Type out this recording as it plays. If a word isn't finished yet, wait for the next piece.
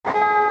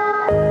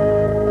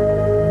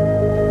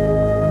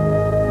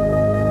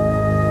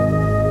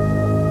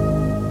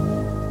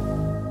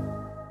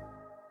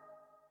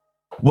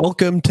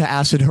Welcome to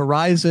Acid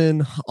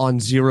Horizon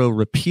on Zero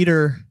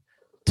Repeater.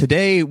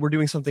 Today, we're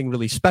doing something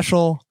really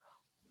special.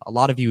 A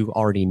lot of you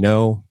already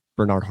know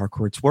Bernard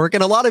Harcourt's work,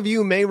 and a lot of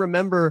you may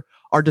remember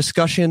our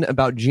discussion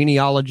about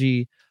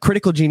genealogy,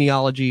 critical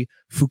genealogy,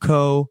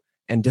 Foucault,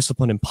 and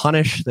Discipline and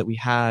Punish that we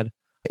had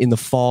in the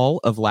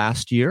fall of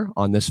last year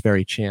on this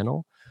very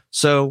channel.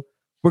 So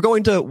we're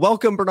going to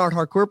welcome Bernard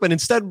Harcourt, but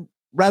instead,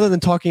 rather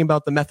than talking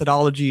about the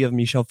methodology of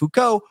Michel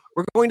Foucault,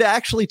 we're going to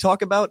actually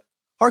talk about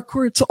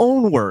Harcourt's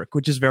own work,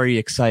 which is very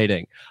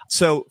exciting.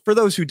 So for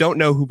those who don't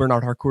know who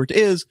Bernard Harcourt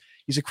is,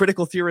 he's a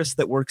critical theorist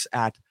that works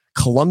at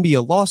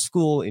Columbia Law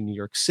School in New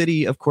York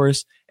City, of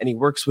course, and he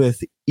works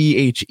with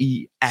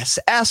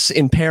EHESS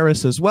in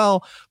Paris as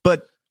well.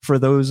 But for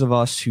those of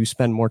us who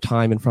spend more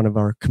time in front of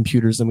our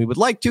computers than we would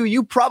like to,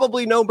 you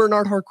probably know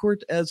Bernard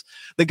Harcourt as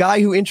the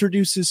guy who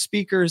introduces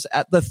speakers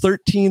at the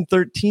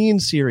 1313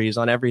 series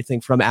on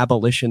everything from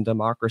abolition,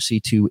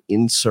 democracy to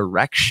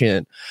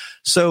insurrection.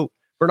 So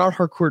Bernard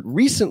Harcourt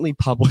recently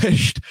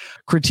published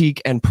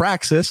Critique and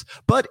Praxis,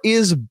 but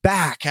is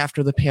back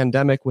after the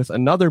pandemic with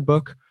another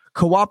book,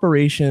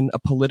 Coöperism, a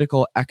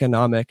Political,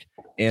 Economic,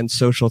 and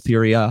Social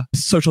Theory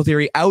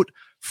out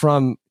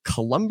from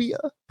Columbia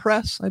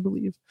Press, I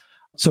believe.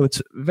 So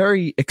it's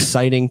very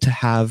exciting to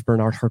have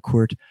Bernard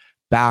Harcourt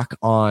back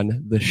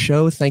on the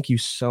show. Thank you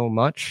so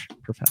much,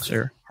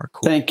 Professor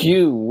Harcourt. Thank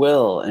you,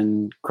 Will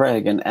and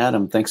Craig and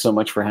Adam. Thanks so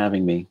much for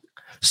having me.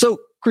 So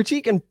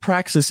Critique and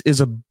Praxis is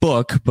a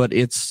book, but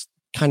it's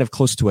kind of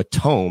close to a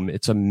tome.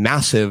 It's a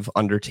massive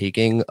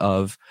undertaking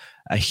of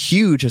a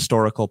huge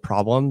historical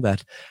problem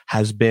that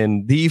has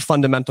been the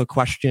fundamental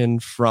question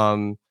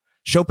from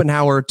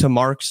Schopenhauer to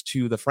Marx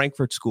to the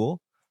Frankfurt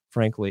School,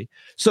 frankly.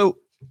 So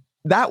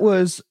that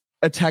was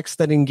a text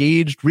that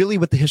engaged really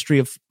with the history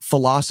of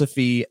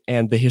philosophy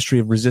and the history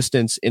of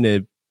resistance in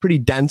a pretty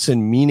dense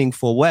and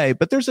meaningful way.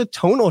 But there's a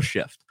tonal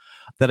shift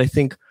that I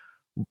think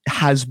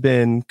has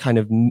been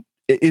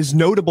is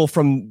notable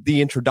from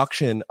the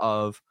introduction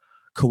of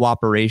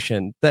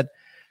cooperation that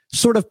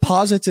sort of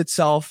posits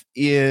itself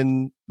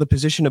in the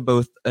position of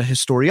both a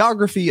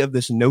historiography of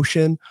this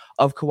notion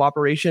of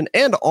cooperation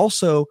and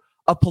also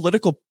a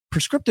political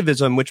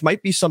prescriptivism, which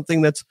might be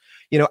something that's,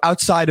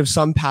 outside of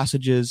some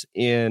passages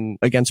in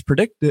Against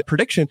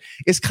Prediction,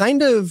 is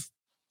kind of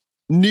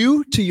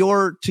new to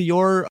your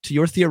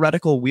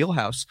theoretical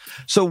wheelhouse.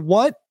 So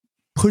what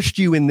pushed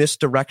you in this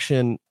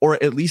direction, or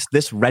at least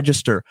this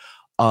register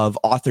of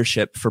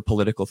authorship for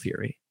political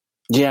theory?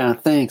 Yeah,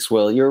 thanks,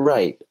 Will. You're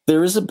right.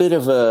 There is a bit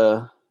of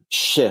a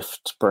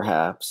shift,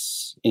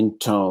 perhaps, in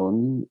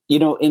tone.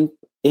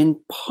 In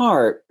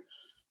part,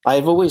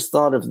 I've always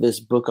thought of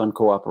this book on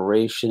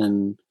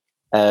cooperation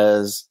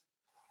as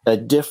a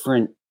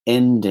different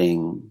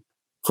ending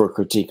for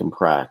Critique and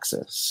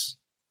Praxis.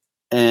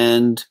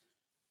 And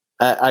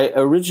I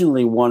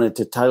originally wanted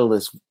to title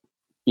this,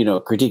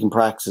 Critique and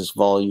Praxis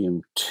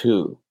Volume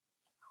 2.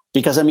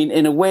 Because,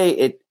 in a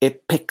way,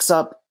 it picks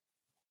up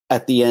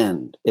at the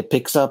end. It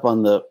picks up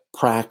on the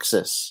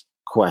praxis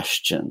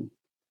question.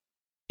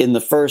 In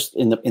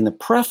the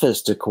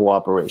preface to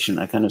Cooperation,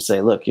 I kind of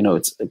say, look,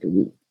 it's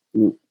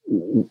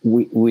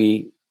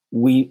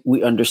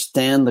we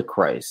understand the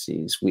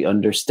crises. We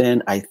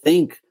understand, I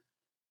think,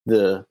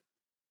 the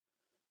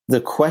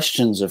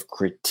questions of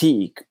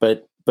critique,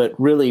 but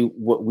really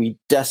what we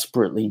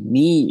desperately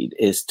need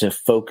is to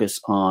focus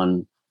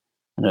on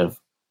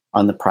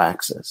the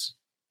praxis.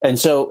 And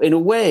so, in a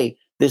way,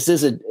 this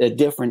is a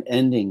different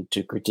ending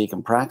to Critique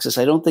and Praxis.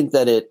 I don't think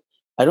that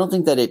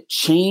it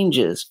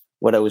changes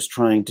what I was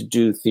trying to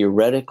do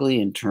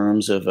theoretically in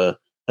terms of a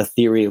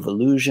theory of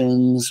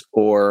illusions,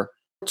 or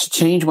to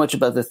change much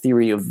about the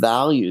theory of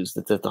values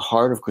that's at the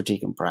heart of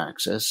Critique and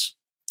Praxis.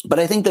 But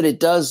I think that it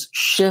does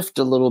shift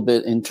a little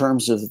bit in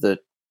terms of the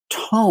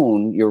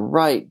tone. You're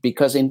right,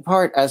 because in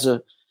part as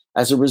a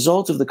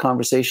result of the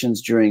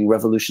conversations during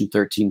Revolution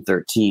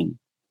 1313.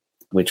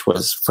 Which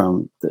was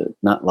from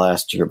not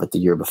last year, but the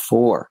year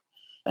before.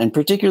 And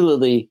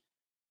particularly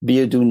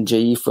Biodun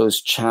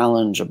Jaifo's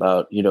challenge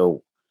about,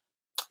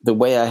 the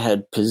way I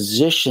had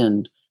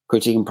positioned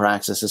Critique and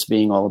Praxis as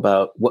being all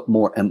about what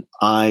more am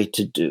I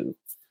to do?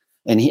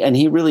 And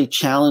he really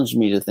challenged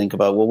me to think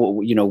about,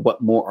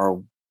 what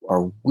more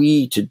are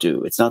we to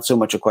do? It's not so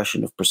much a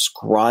question of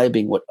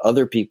prescribing what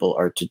other people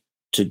are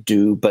to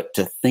do, but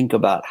to think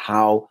about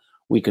how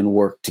we can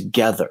work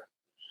together.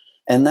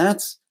 And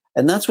that's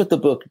what the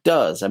book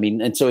does.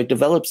 And so it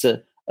develops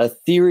a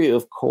theory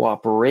of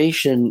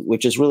cooperation,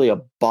 which is really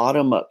a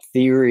bottom-up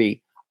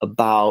theory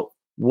about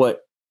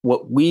what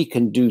we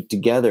can do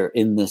together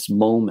in this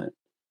moment.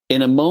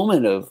 In a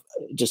moment of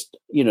just,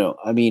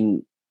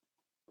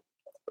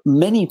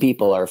 many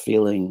people are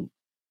feeling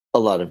a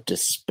lot of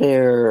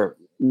despair,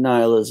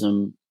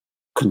 nihilism,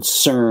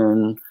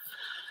 concern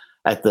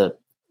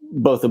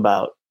both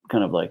about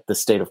kind of like the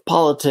state of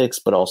politics,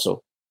 but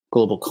also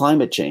global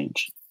climate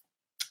change.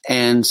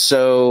 And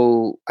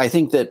so I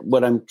think that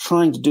what I'm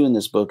trying to do in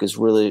this book is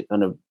really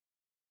kind of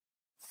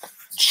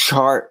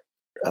chart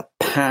a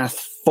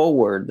path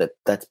forward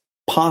that's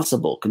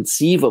possible,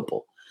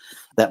 conceivable,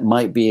 that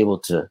might be able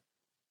to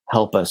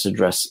help us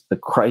address the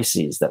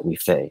crises that we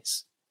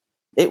face.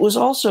 It was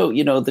also,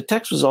 the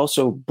text was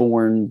also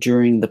born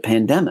during the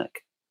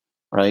pandemic,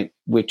 right?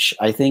 Which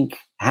I think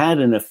had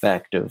an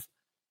effect of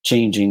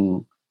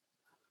changing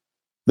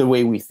the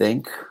way we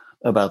think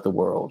about the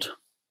world.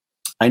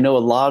 I know a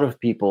lot of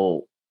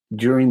people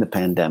during the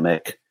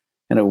pandemic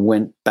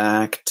went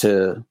back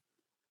to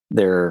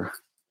their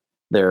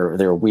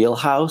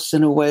wheelhouse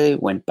in a way,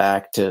 went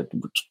back to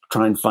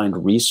try and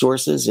find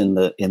resources in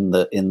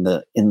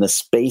the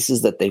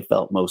spaces that they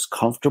felt most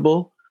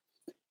comfortable.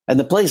 And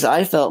the place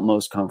I felt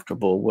most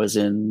comfortable was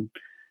in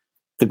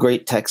the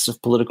great texts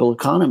of political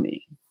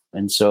economy.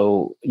 And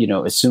so,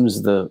 as soon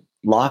as the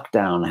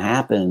lockdown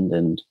happened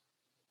and,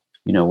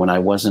 when I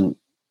wasn't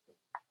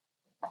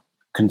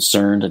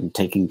concerned and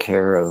taking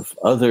care of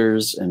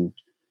others and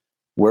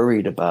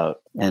worried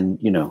about and,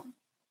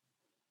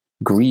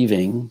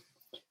 grieving,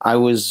 I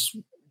was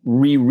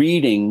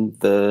rereading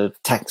the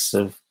texts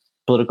of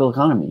political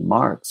economy,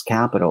 Marx,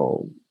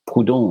 Capital,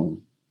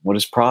 Proudhon, what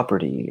is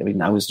property? I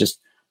mean, I was just,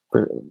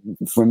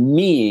 for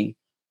me,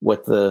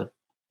 what the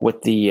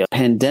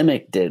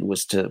pandemic did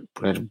was to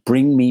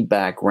bring me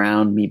back,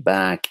 ground me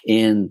back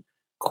in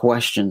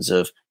questions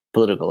of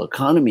political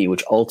economy,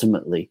 which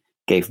ultimately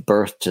gave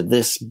birth to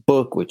this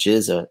book, which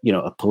is a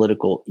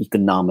political,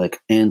 economic,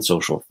 and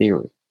social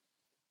theory.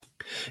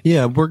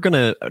 Yeah, we're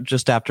gonna,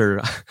 just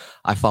after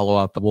I follow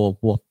up,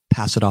 we'll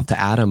pass it off to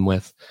Adam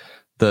with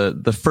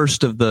the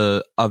first of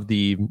the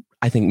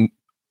I think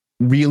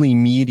really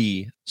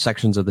meaty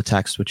sections of the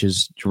text, which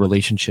is your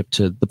relationship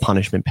to the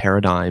punishment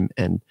paradigm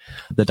and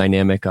the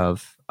dynamic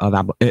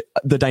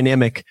the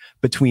dynamic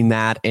between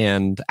that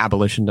and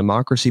abolition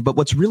democracy. But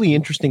what's really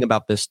interesting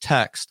about this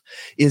text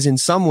is, in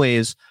some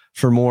ways,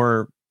 for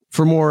more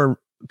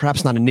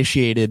perhaps not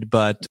initiated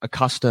but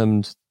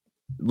accustomed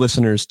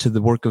listeners to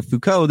the work of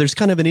Foucault, there's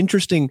kind of an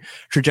interesting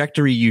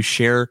trajectory you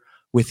share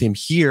with him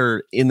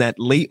here, in that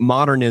late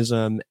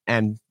modernism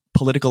and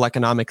political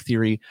economic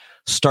theory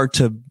start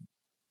to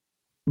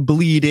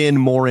bleed in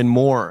more and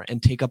more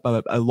and take up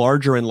a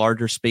larger and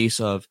larger space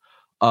of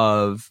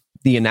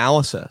the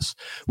analysis,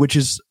 which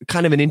is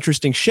kind of an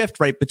interesting shift,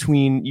 right?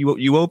 Between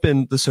you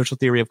open the social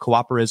theory of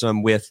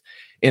coöperism with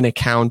an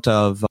account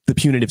of the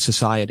punitive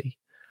society,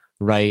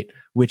 right?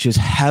 Which is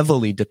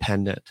heavily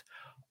dependent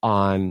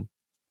on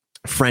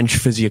French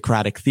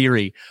physiocratic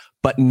theory,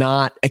 but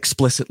not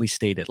explicitly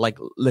stated. Like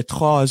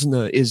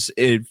Letroisne is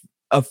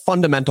a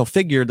fundamental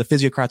figure. The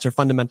physiocrats are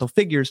fundamental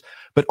figures,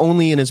 but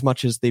only in as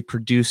much as they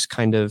produce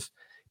kind of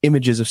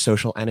images of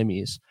social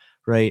enemies,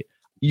 right?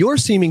 You're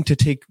seeming to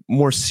take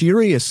more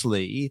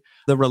seriously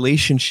the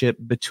relationship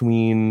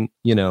between,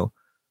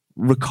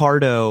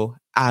 Ricardo,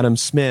 Adam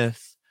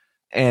Smith,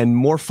 and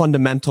more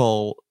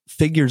fundamental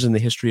figures in the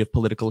history of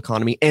political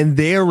economy and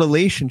their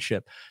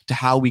relationship to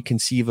how we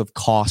conceive of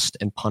cost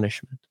and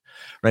punishment,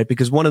 right?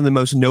 Because one of the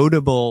most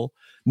notable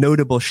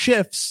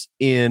shifts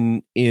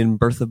in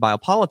Birth of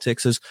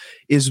Biopolitics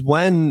is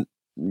when,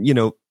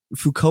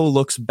 Foucault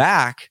looks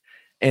back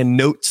and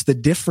notes the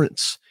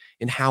difference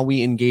in how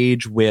we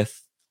engage with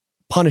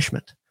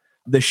punishment.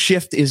 The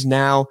shift is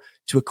now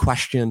to a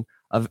question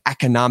of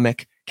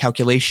economic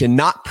calculation,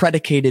 not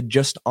predicated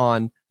just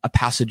on a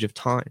passage of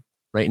time,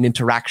 right? An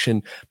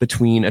interaction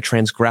between a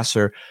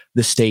transgressor,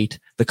 the state,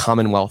 the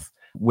Commonwealth,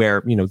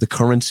 where, the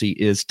currency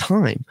is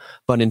time,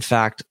 but in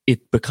fact,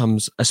 it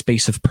becomes a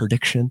space of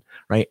prediction,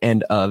 right?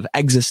 And of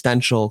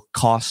existential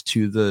cost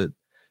to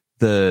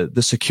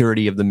the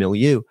security of the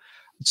milieu.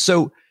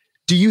 So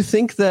do you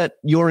think that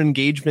your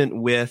engagement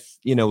with,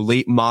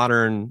 late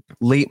modern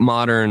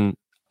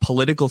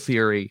political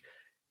theory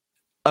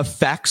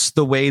affects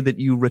the way that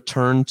you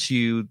return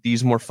to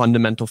these more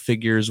fundamental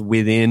figures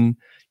within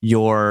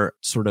your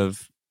sort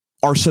of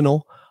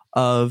arsenal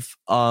of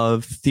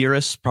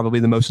theorists, probably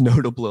the most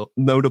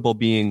notable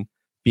being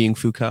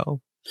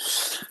Foucault?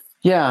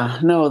 Yeah,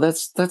 no,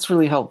 that's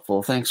really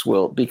helpful. Thanks,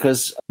 Will,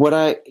 because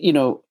what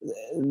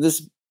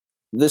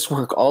this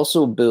work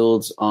also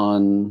builds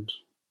on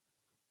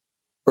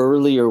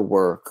earlier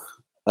work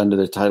under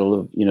the title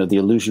of, The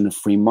Illusion of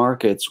Free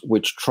Markets,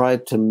 which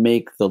tried to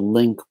make the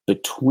link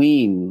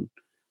between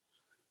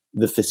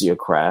the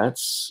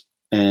physiocrats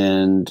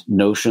and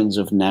notions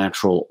of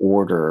natural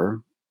order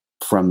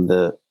from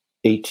the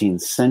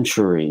 18th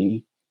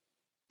century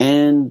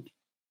and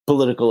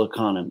political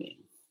economy,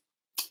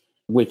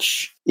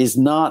 which is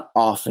not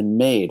often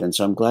made. And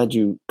so I'm glad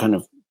you kind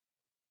of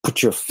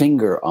put your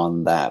finger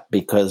on that,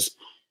 because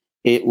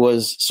it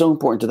was so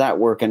important to that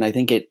work. And I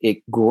think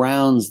it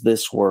grounds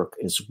this work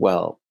as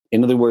well.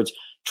 In other words,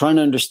 trying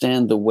to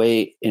understand the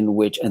way in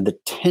which and the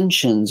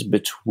tensions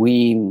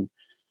between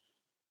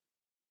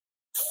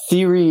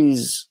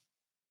theories,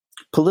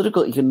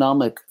 political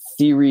economic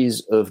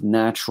theories of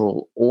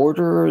natural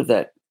order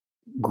that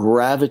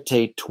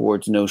gravitate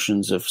towards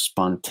notions of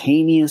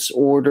spontaneous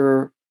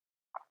order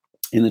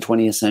in the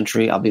 20th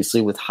century,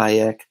 obviously with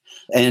Hayek,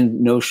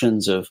 and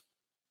notions of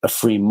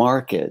free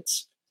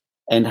markets,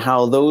 and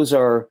how those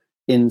are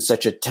in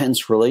such a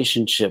tense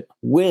relationship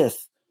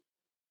with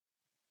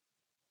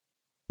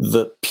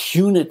the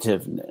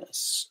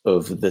punitiveness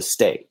of the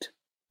state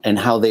and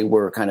how they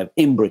were kind of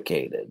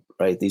imbricated,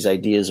 right? These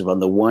ideas of, on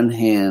the one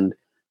hand,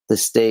 the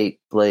state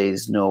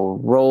plays no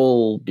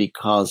role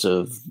because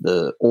of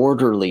the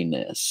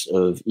orderliness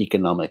of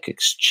economic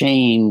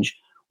exchange,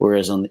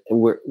 whereas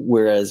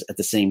at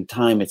the same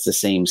time, it's the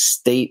same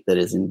state that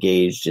is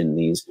engaged in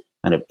these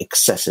kind of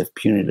excessive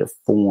punitive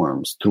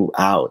forms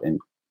throughout and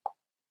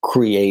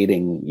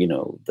creating,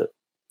 the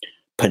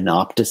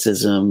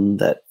panopticism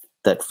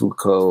that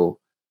Foucault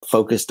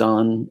focused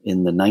on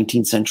in the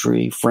 19th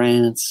century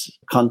France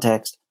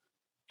context,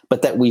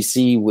 but that we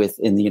see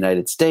in the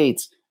United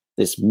States,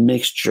 this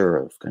mixture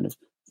of kind of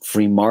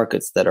free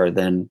markets that are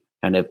then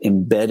kind of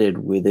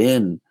embedded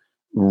within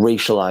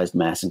racialized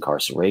mass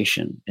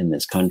incarceration in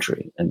this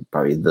country, and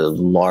probably the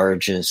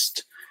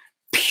largest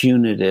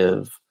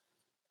punitive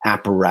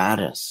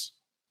apparatus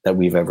that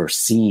we've ever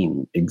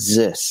seen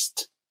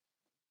exist.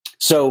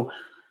 So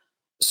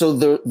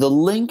the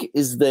link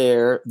is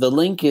there. The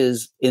link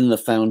is in the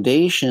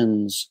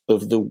foundations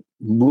of the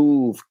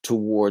move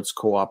towards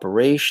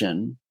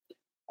cooperation.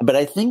 But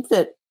I think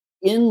that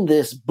in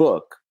this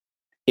book,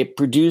 it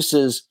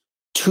produces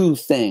two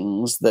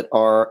things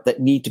that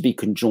need to be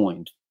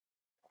conjoined.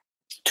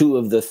 Two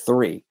of the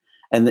three,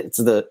 and it's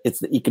the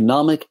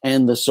economic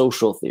and the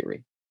social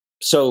theory.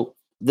 So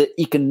the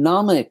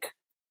economic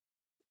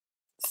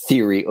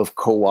theory of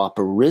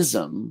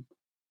coöperism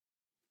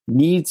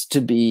needs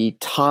to be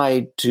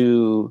tied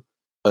to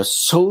a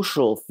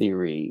social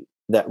theory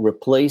that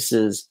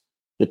replaces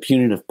the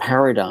punitive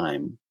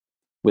paradigm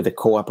with a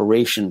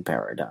cooperation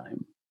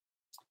paradigm.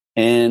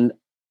 And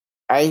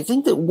I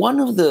think that one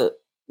of the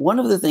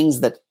things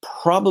that's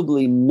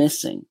probably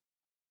missing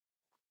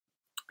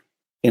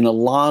in a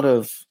lot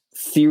of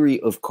theory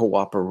of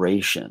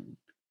cooperation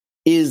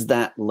is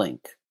that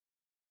link.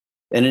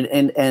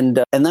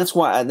 And that's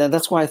why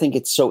I think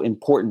it's so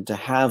important to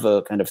have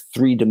a kind of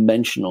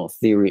three-dimensional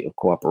theory of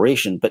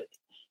cooperation. But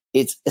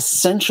it's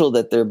essential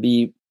that there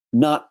be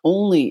not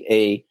only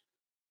a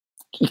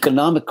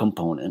economic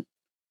component,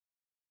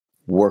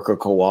 worker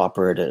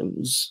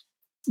cooperatives,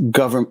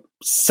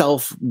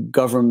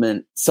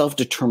 self-government,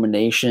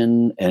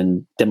 self-determination,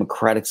 and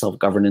democratic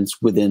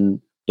self-governance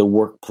within the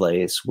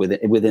workplace,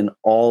 within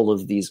all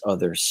of these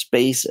other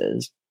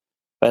spaces.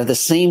 But at the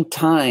same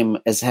time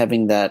as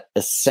having that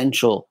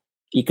essential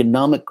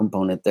economic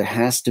component, there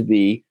has to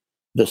be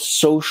the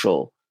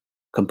social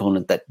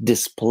component that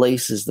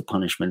displaces the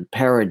punishment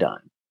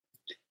paradigm.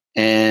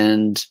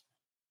 And,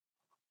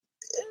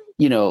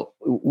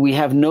 we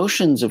have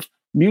notions of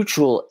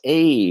mutual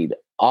aid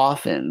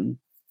often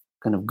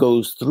kind of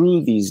goes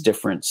through these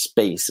different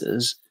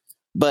spaces,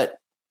 but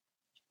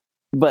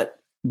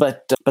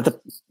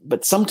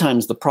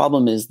sometimes the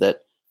problem is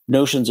that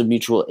notions of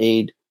mutual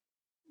aid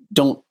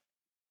don't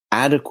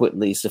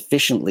adequately,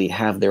 sufficiently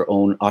have their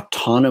own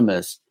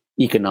autonomous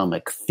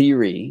economic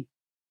theory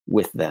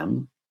with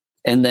them.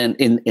 And then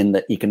in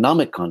the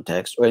economic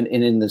context or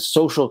in the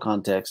social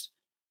context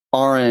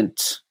are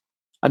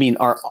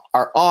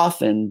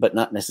often, but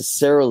not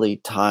necessarily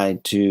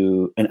tied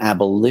to an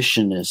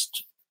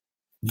abolitionist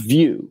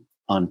view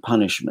on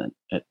punishment,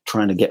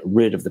 trying to get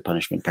rid of the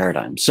punishment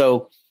paradigm.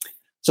 So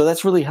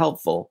that's really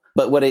helpful.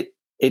 But what it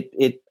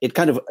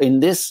kind of, in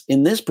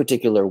this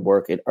particular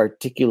work, it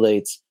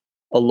articulates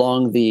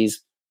along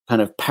these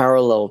kind of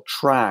parallel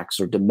tracks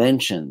or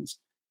dimensions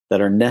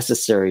that are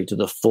necessary to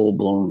the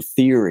full-blown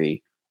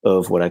theory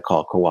of what I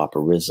call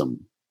coöperism.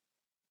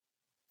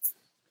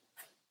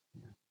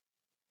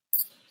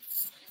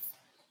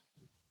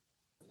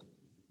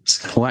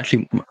 Well,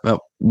 actually,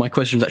 my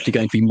question is actually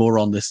going to be more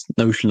on this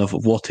notion of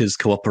what is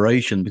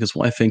cooperation, because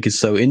what I think is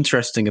so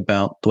interesting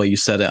about the way you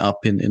set it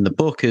up in the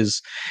book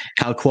is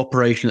how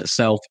cooperation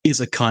itself is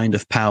a kind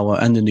of power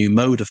and a new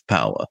mode of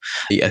power,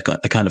 a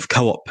kind of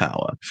co-op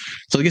power.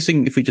 So I guess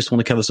if we just want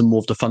to cover some more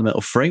of the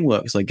fundamental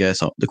frameworks, I guess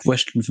the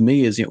question for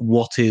me is,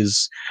 what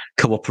is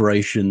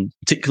cooperation,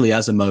 particularly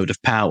as a mode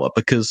of power?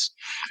 Because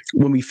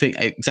when we think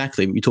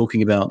exactly, we're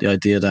talking about the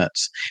idea that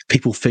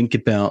people think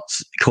about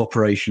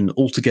cooperation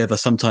altogether,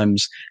 sometimes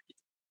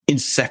in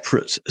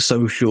separate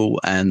social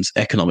and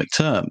economic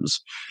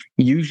terms.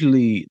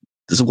 Usually,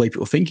 the way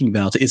people are thinking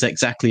about it is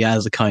exactly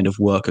as a kind of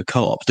worker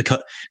co-op.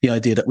 The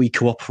idea that we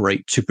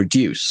cooperate to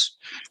produce,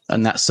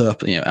 and that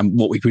surplus, and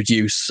what we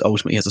produce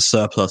ultimately has a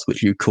surplus,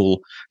 which you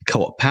call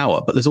co-op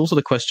power. But there's also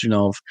the question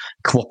of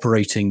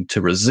cooperating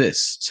to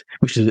resist,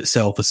 which is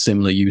itself a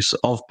similar use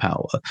of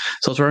power.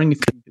 So I was wondering if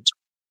you could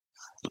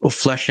or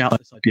flesh out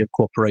this idea of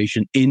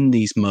cooperation in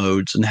these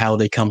modes and how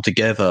they come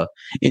together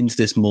into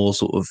this more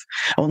sort of,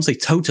 I won't say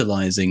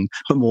totalizing,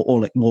 but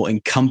more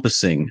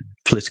encompassing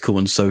political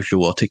and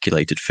social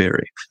articulated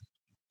theory.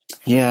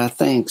 Yeah,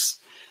 thanks.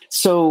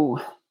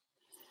 So,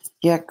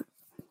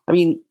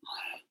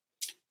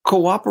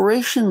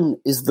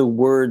 cooperation is the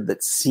word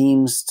that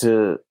seems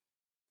to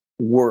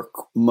work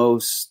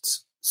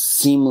most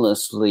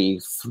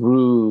seamlessly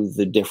through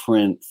the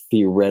different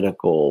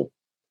theoretical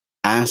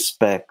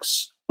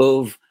aspects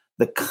of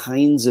the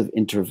kinds of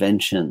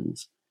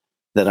interventions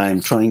that I'm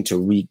trying to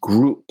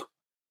regroup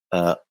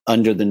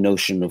under the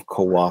notion of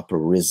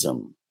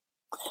coöperism.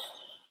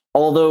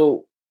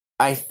 Although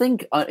I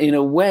think, in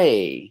a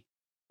way,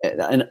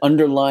 and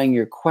underlying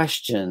your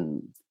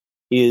question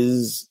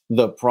is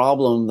the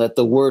problem that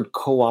the word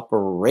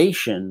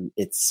cooperation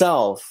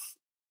itself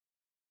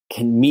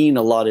can mean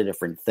a lot of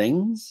different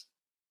things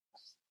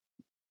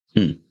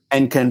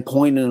and can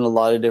point in a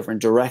lot of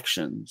different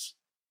directions,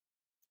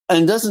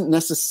 and doesn't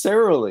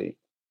necessarily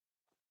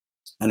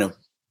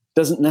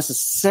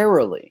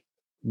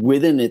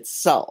within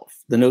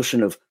itself, the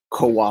notion of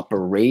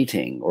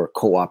cooperating or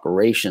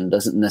cooperation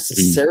doesn't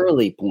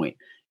necessarily point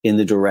in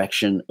the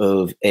direction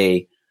of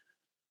a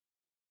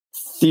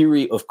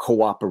theory of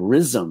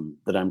coöperism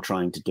that I'm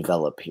trying to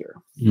develop here.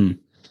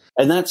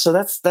 And that's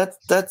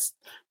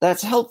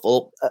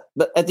helpful.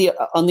 But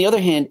on the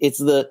other hand, it's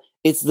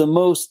the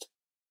most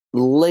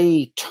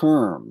lay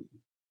term.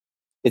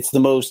 It's the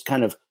most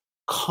kind of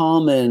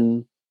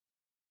common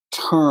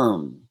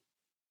term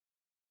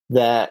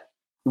that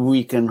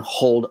we can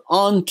hold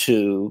on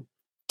to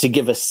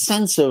give a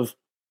sense of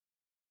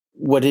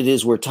what it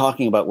is we're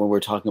talking about when we're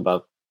talking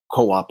about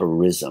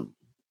coöperism,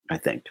 I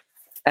think.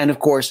 And of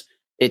course,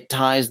 it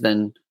ties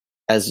then,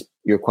 as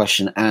your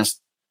question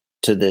asked,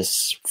 to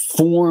this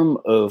form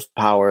of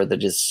power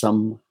that is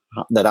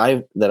that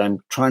I'm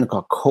trying to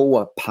call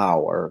co-op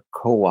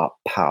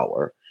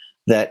power,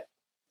 that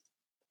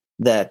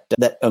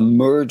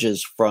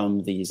emerges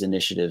from these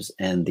initiatives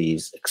and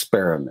these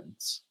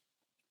experiments.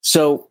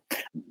 So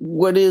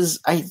what is,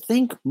 I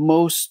think,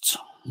 most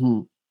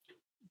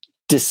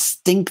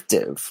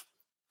distinctive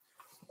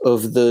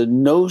of the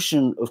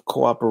notion of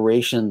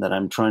cooperation that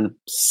I'm trying to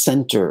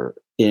center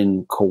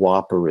in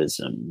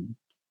coöperism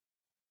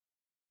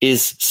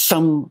is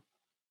some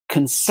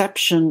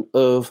conception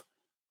of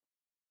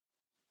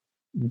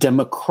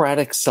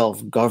democratic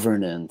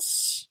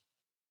self-governance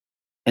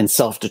and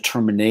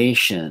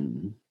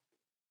self-determination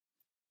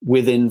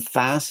within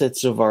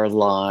facets of our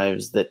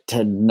lives that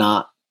tend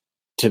not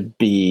to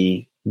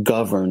be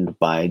governed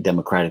by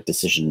democratic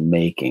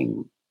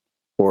decision-making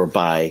or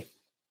by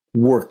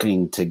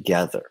working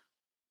together.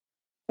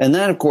 And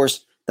that, of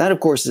course,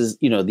 is,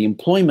 the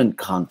employment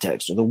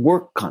context or the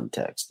work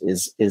context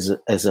is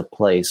a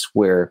place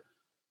where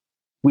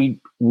we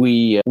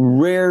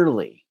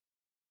rarely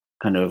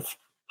kind of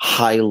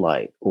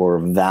highlight or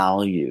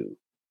value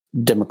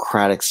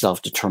democratic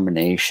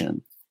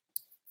self-determination,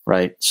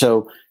 right?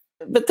 So,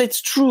 but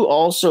that's true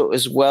also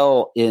as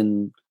well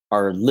in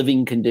our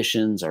living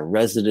conditions, our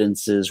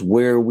residences,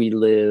 where we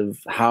live,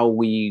 how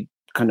we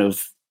kind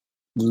of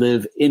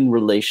live in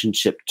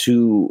relationship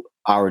to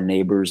our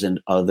neighbors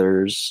and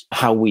others,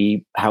 how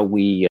we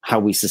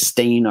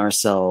sustain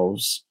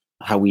ourselves,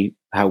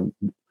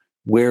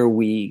 where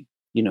we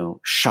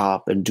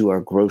shop and do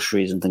our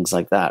groceries and things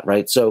like that,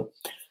 right? So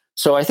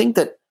I think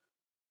that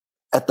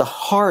at the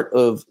heart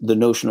of the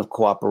notion of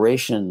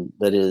cooperation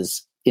that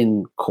is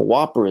in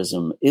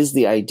coöperism is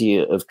the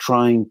idea of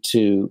trying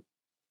to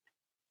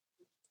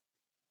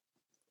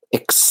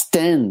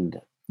extend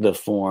the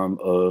form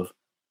of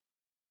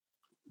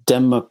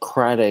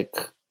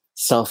democratic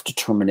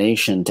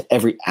self-determination to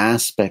every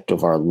aspect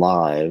of our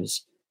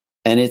lives.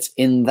 And it's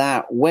in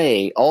that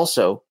way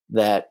also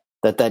that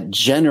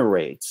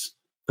generates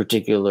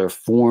particular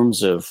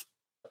forms of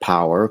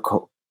power,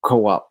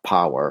 co-op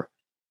power,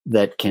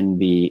 that can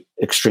be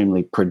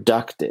extremely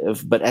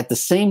productive. But at the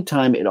same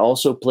time, it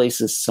also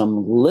places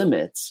some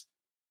limits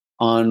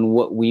on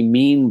what we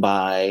mean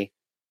by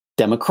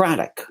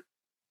democratic.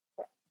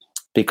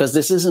 Because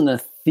this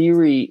isn't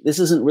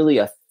really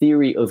a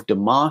theory of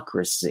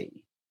democracy,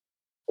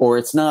 or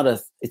it's not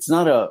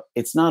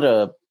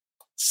a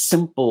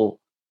simple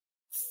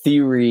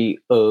theory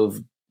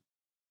of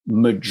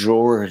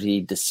majority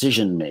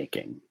decision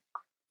making.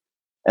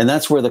 And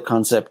that's where the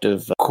concept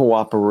of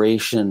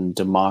cooperation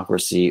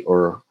democracy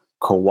or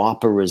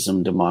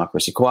coöperism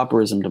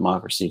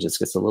democracy just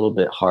gets a little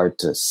bit hard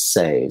to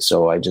say.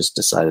 So I just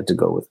decided to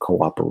go with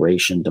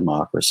cooperation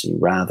democracy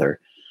rather.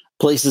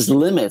 Places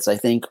limits, I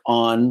think,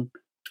 on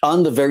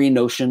the very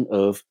notion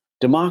of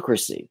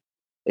democracy.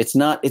 It's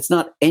not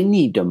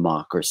any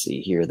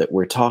democracy here that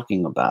we're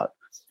talking about.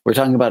 We're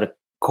talking about a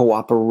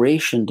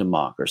cooperation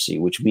democracy,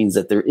 which means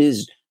that there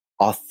is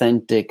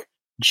authentic,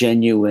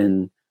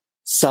 genuine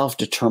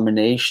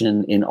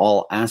self-determination in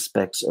all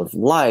aspects of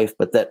life,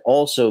 but that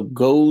also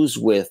goes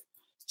with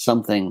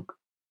something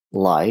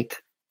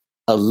like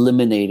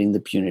eliminating the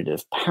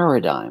punitive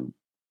paradigm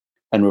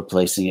and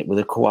replacing it with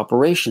a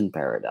cooperation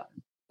paradigm.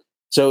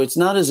 So it's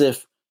not as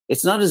if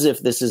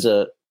this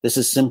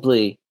is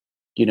simply,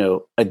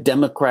 a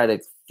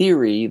democratic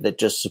theory that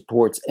just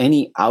supports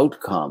any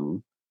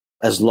outcome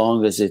as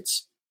long as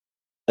it's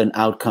an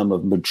outcome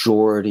of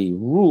majority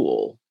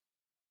rule.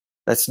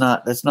 That's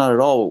not at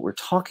all what we're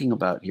talking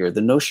about here.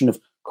 The notion of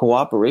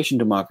cooperation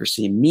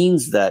democracy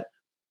means that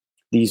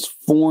these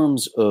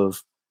forms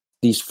of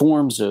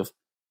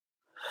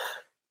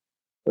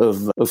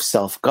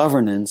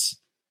self-governance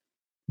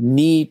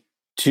need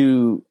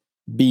to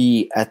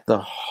be at the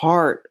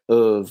heart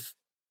of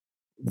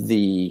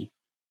the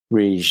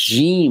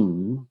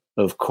regime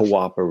of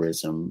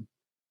coöperism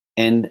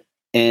and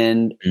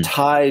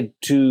tied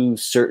to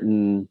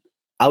certain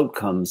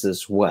outcomes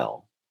as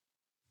well,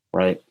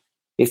 right?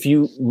 If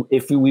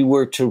we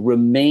were to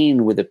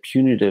remain with a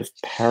punitive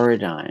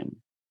paradigm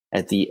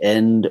at the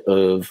end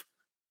of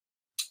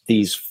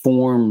these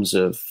forms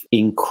of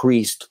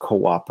increased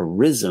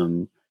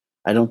coöperism,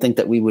 I don't think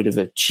that we would have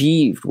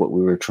achieved what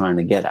we were trying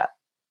to get at.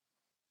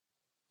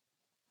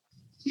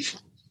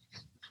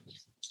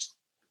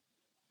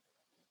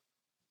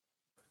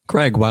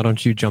 Greg, why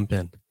don't you jump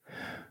in?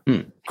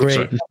 Great.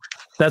 Sorry.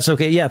 That's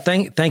okay. Yeah.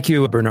 Thank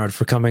you, Bernard,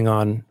 for coming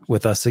on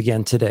with us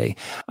again today.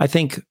 I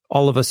think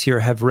all of us here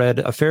have read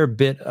a fair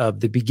bit of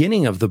the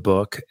beginning of the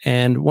book.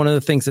 And one of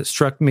the things that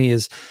struck me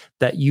is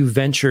that you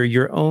venture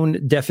your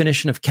own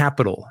definition of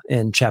capital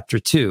in chapter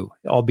 2,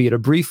 albeit a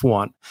brief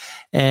one.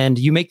 And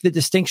you make the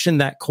distinction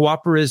that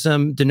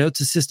coöperism denotes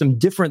a system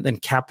different than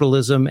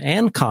capitalism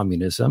and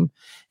communism.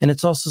 And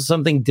it's also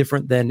something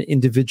different than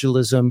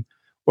individualism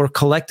or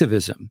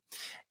collectivism.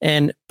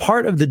 And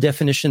part of the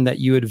definition that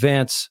you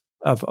advance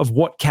of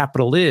what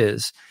capital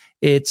is,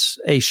 it's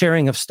a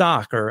sharing of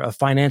stock or a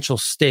financial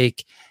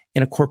stake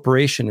in a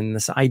corporation. And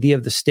this idea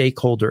of the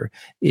stakeholder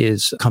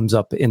comes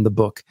up in the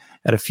book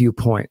at a few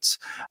points.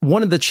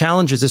 One of the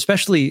challenges,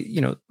 especially,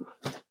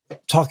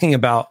 talking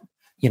about,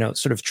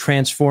 sort of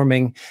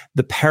transforming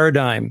the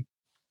paradigm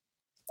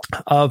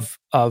of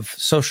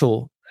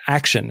social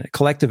action,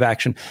 collective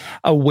action,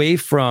 away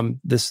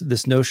from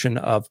this notion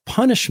of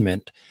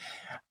punishment.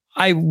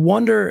 I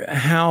wonder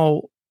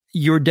how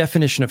your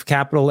definition of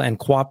capital and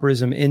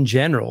coöperism in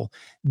general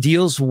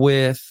deals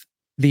with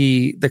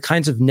the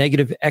kinds of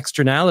negative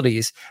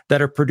externalities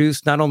that are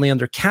produced not only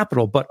under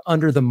capital, but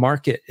under the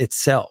market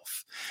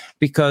itself.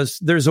 Because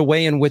there's a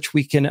way in which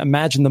we can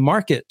imagine the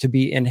market to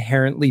be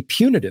inherently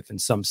punitive in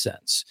some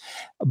sense.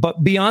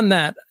 But beyond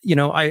that,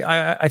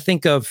 I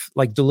think of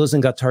like Deleuze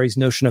and Guattari's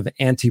notion of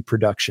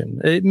anti-production,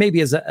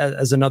 maybe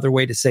as another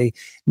way to say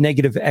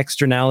negative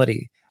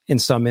externality in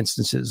some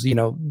instances.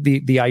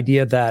 The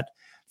idea that,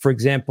 for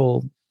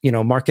example,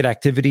 market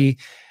activity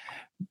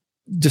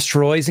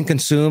destroys and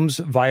consumes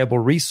viable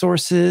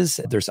resources.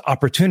 There's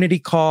opportunity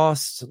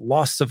costs,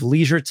 loss of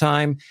leisure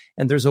time,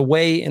 and there's a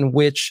way in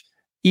which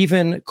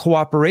even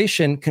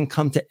cooperation can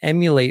come to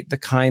emulate the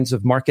kinds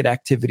of market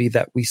activity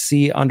that we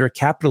see under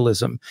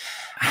capitalism.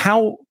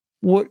 How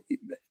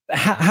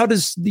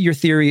does your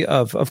theory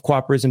of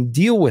coöperism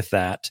deal with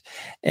that?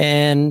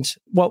 And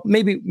well,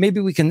 maybe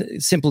we can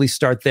simply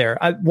start there.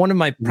 One of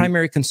my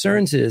primary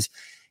concerns is,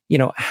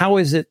 how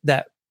is it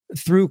that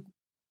through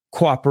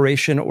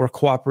cooperation or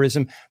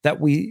coöperism that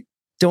we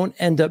don't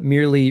end up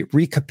merely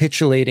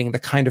recapitulating the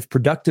kind of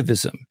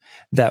productivism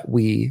that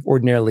we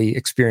ordinarily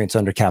experience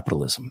under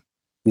capitalism?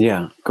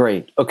 Yeah,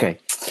 great. Okay.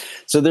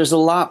 So there's a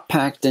lot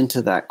packed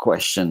into that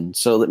question.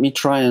 So let me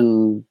try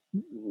and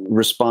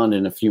respond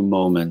in a few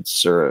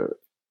moments. The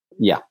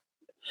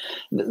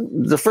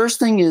first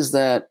thing is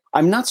that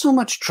I'm not so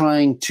much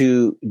trying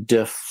to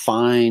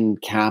define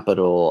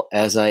capital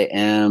as I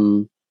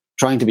am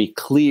trying to be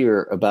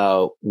clear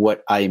about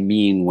what I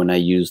mean when I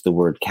use the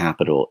word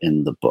capital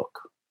in the book.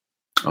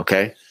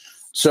 Okay.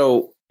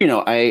 So,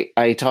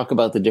 I talk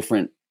about the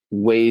different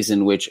ways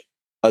in which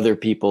other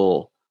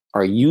people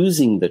are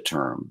using the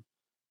term,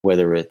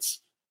 whether it's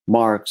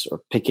Marx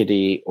or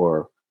Piketty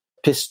or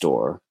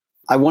Pistor.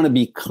 I want to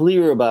be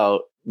clear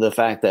about the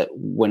fact that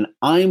when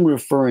I'm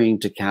referring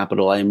to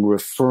capital, I'm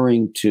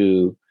referring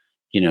to,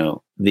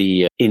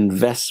 the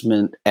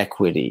investment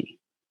equity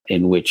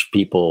in which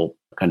people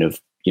kind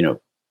of,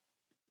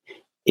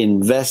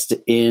 invest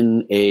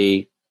in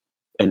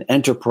an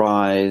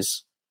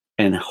enterprise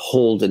and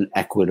hold an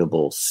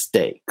equitable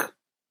stake.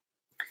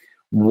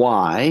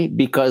 Why?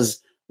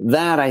 Because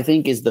that, I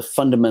think, is the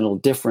fundamental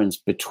difference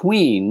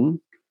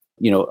between,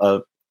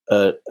 a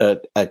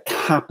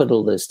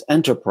capitalist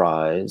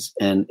enterprise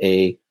and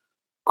a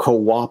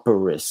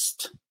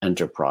coöperist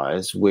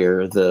enterprise,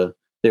 where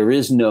there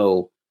is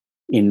no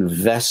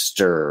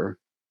investor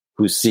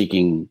who's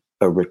seeking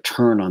a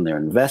return on their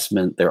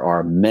investment. There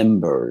are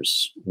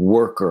members,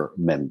 worker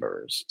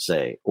members,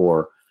 say,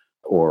 or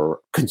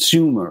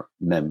consumer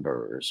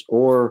members,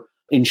 or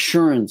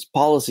insurance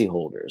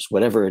policyholders,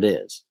 whatever it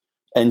is.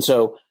 And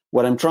so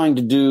what I'm trying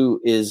to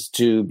do is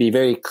to be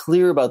very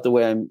clear about the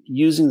way I'm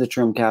using the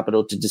term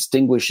capital to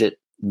distinguish it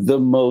the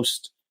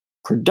most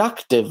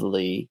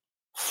productively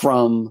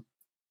from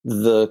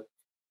the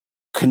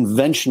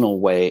conventional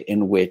way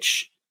in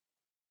which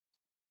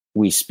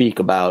we speak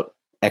about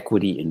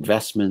equity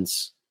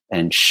investments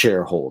and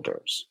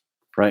shareholders,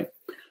 right?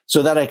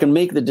 So that I can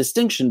make the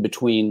distinction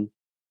between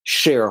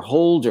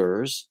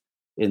shareholders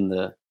in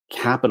the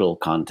capital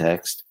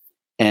context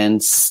and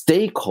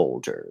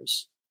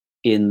stakeholders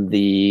in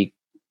the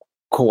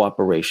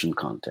cooperation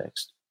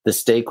context. The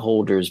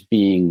stakeholders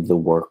being the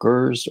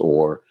workers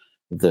or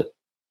the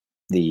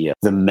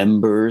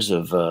members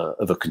of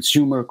a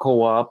consumer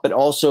co-op, but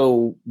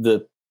also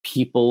the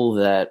people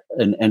that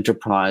an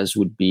enterprise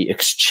would be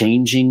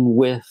exchanging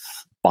with,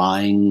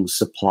 buying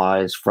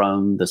supplies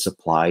from. The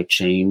supply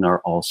chain are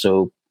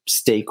also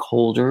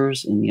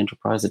stakeholders in the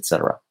enterprise,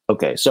 etc.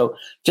 Okay, so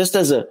just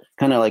as a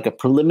kind of like a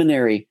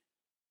preliminary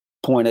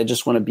point, I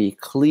just want to be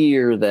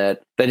clear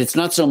that it's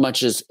not so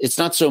much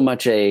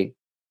an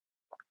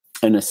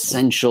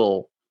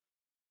essential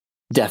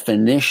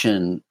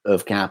definition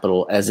of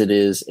capital as it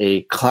is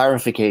a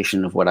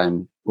clarification of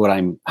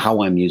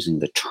how I'm using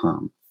the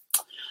term.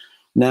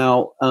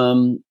 Now,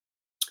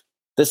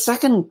 the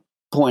second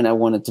point I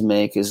wanted to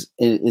make is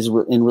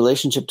in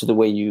relationship to the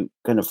way you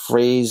kind of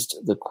phrased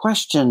the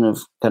question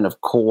of kind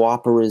of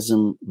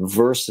coöperism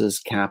versus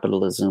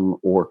capitalism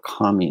or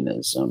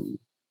communism.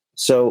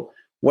 So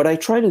what I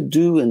try to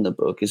do in the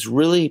book is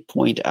really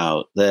point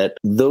out that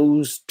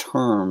those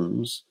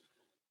terms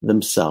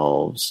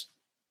themselves,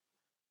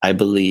 I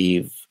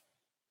believe,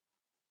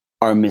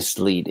 are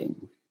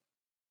misleading.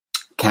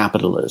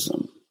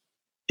 Capitalism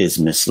is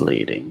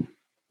misleading.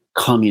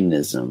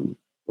 Communism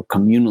or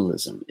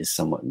communalism is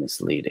somewhat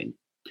misleading.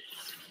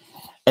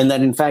 And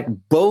that, in fact,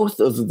 both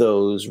of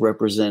those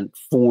represent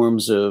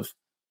forms of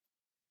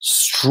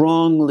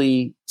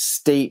strongly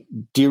state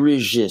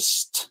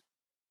dirigist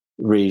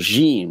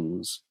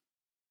regimes,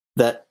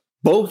 that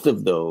both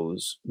of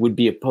those would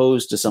be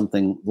opposed to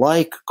something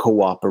like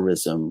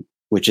coöperism,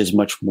 which is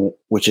much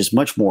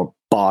more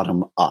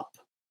bottom up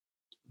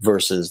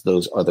versus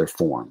those other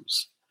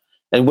forms.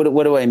 And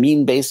what do I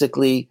mean?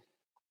 Basically,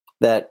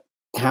 that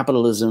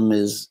capitalism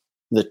is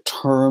the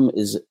term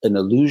is an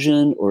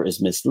illusion or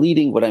is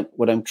misleading.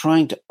 What I'm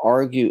trying to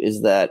argue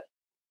is that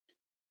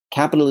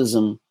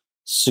the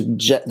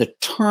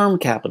term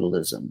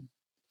capitalism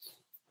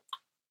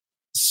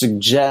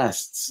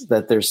suggests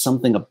that there's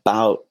something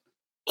about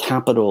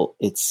capital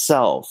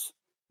itself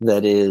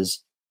that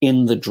is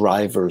in the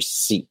driver's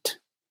seat,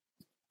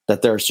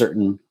 that there are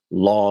certain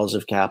laws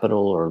of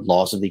capital or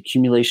laws of the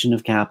accumulation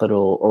of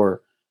capital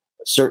or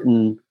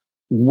certain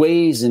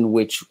ways in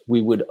which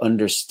we would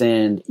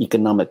understand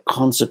economic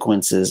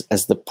consequences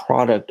as the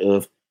product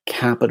of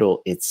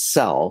capital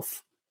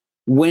itself,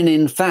 when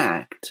in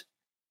fact,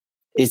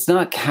 it's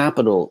not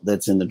capital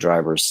that's in the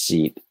driver's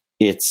seat.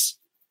 It's,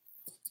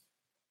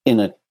 in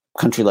a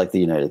country like the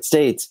United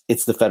States,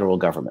 it's the federal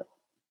government.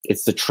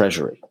 It's the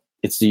Treasury.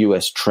 It's the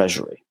U.S.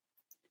 Treasury.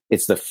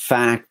 It's the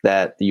fact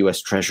that the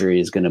U.S. Treasury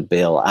is going to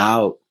bail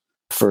out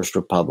First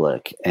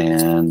Republic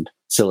and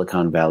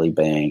Silicon Valley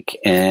Bank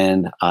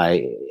and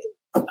AIG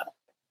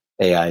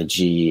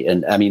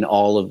and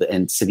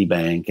and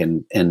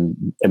Citibank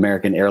and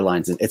American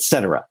Airlines, et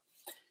cetera.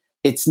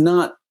 It's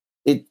not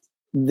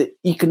the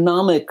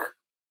economic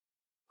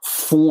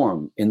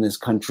form in this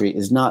country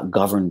is not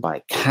governed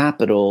by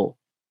capital.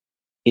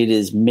 It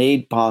is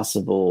made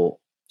possible,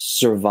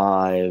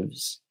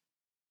 survives,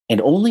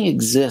 and only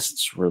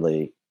exists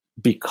really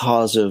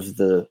because of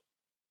the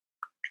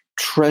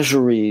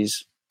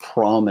Treasury's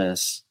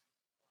promise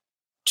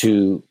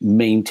to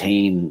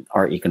maintain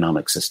our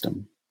economic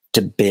system,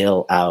 to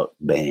bail out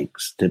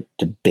banks, to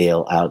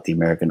bail out the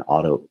American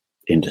auto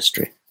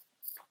industry.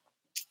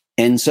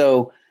 And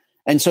so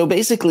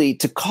basically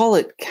to call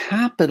it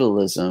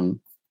capitalism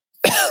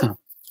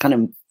kind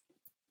of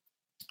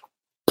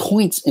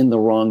points in the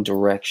wrong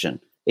direction.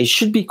 It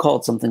should be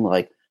called something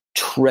like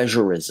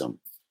treasurism,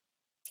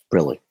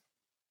 really.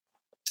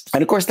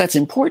 And of course, that's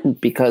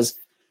important because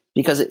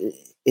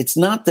it's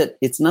not that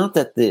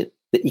the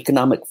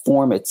economic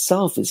form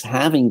itself is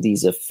having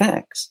these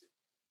effects.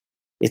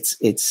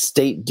 It's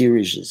state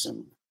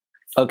dirigism.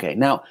 Okay,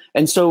 now,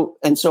 and so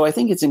I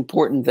think it's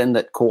important then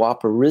that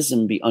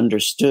coöperism be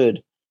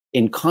understood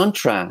in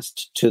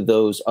contrast to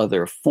those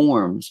other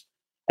forms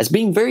as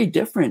being very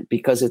different,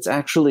 because it's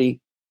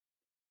actually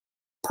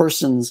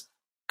persons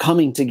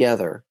coming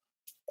together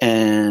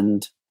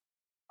and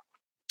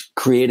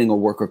creating a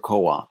worker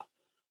co-op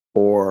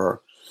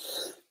or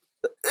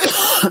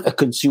a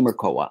consumer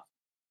co-op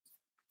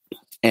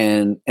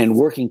and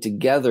working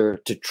together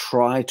to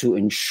try to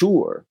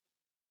ensure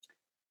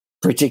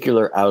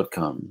particular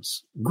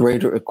outcomes,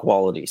 greater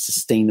equality,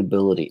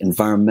 sustainability,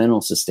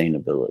 environmental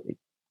sustainability.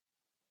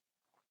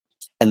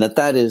 And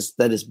that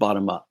is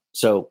bottom up.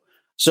 So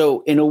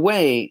in a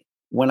way,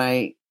 when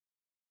I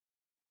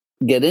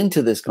get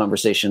into this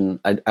conversation,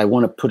 I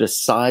want to put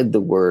aside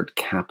the word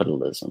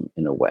capitalism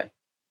in a way,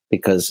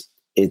 because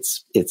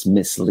it's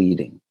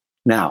misleading.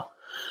 Now,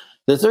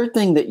 the third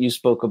thing that you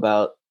spoke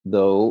about,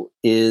 though,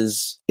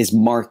 is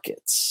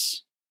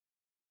markets.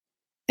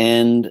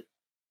 And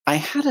I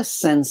had a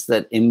sense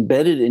that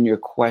embedded in your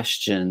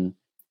question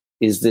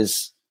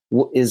is,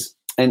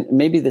 and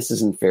maybe this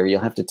isn't fair,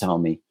 you'll have to tell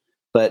me,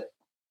 but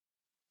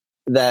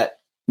that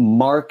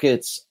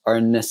markets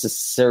are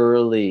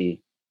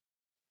necessarily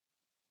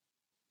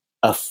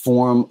a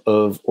form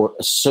of or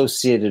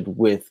associated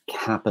with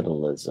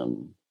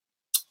capitalism.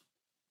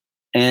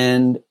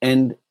 And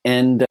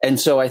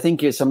so I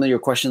think some of your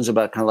questions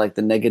about kind of like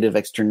the negative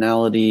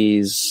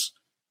externalities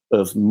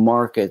of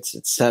markets,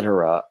 et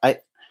cetera, I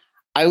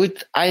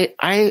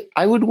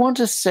would want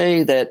to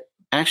say that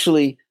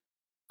actually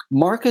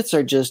markets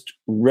are just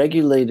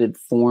regulated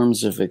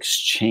forms of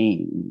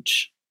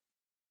exchange,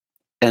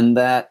 and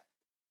that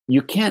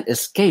you can't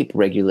escape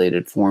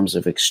regulated forms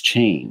of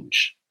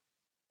exchange.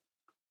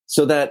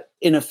 So that,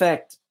 in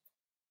effect,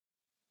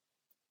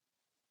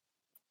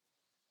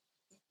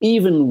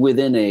 even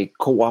within a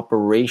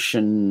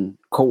cooperation,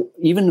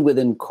 even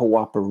within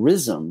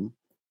coöperism,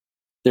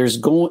 there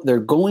are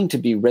going to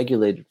be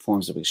regulated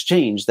forms of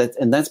exchange.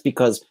 And that's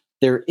because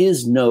there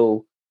is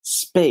no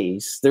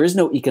space, there is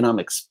no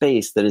economic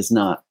space that is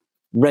not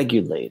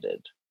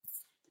regulated.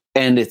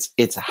 And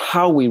it's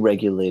how we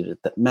regulate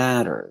it that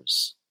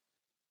matters.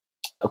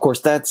 Of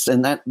course,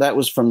 that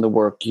was from the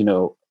work,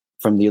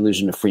 from The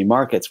Illusion of Free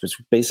Markets, which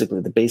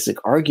basically the basic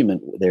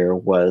argument there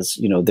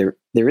was,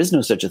 there is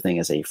no such a thing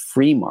as a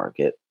free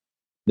market.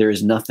 There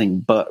is nothing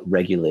but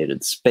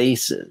regulated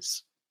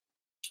spaces.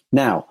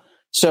 Now,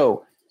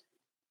 so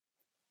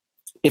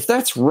if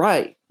that's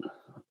right,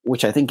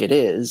 which I think it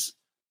is,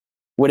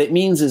 what it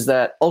means is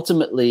that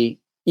ultimately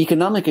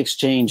economic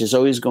exchange is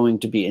always going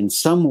to be in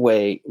some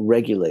way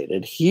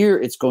regulated. Here,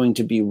 it's going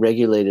to be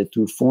regulated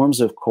through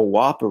forms of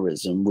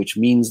coöperism, which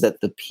means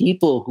that the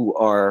people who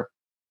are,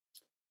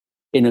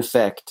 in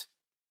effect,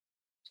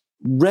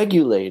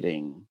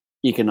 regulating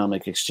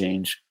economic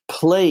exchange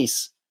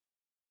place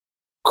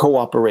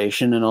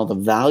cooperation and all the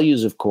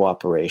values of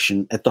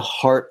cooperation at the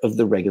heart of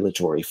the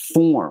regulatory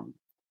form.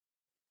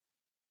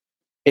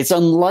 It's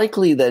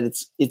unlikely that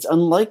it's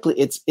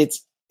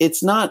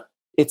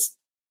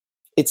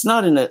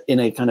not in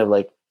a kind of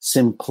like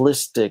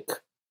simplistic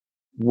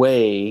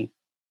way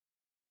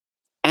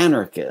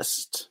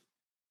anarchist,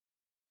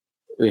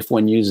 if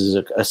one uses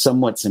a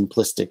somewhat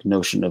simplistic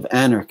notion of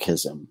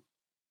anarchism,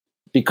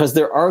 because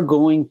there are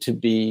going to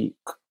be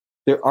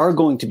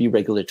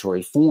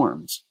regulatory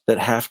forms that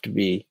have to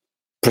be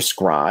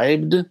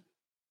prescribed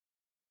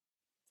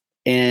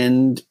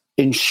and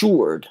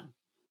ensured.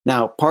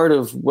 Now, part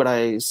of what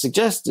I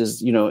suggest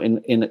is,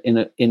 in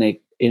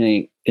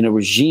a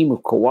regime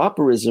of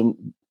coöperism,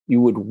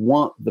 you would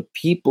want the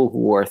people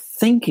who are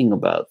thinking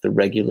about the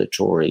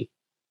regulatory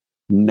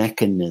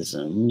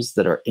mechanisms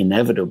that are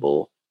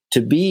inevitable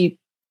to be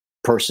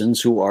persons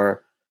who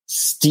are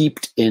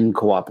steeped in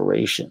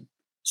cooperation,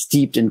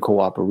 steeped in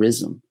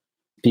coöperism,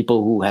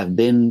 people who have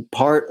been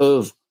part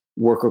of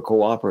worker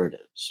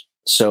cooperatives,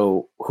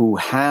 so who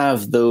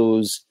have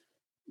those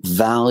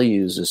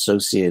values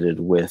associated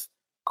with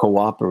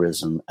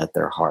coöperism at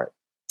their heart.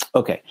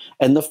 Okay,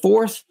 and the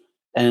fourth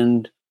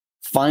and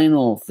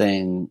final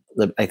thing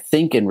that I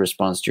think, in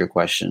response to your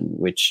question,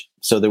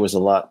 so there was a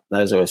lot,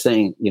 as I was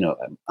saying,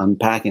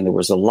 unpacking, there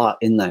was a lot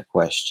in that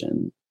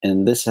question.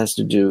 And this has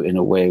to do in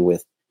a way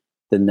with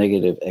the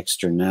negative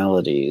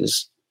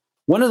externalities.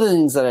 One of the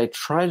things that I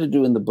try to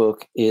do in the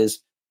book is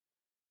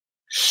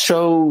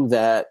show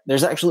that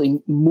there's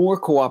actually more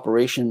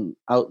cooperation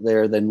out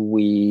there than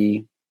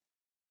we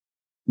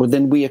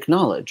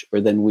acknowledge, or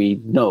than we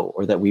know,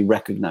 or that we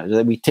recognize, or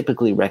that we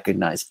typically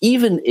recognize,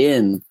 even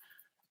in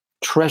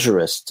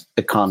treasurist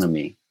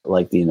economy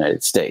like the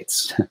United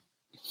States,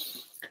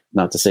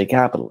 not to say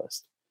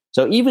capitalist.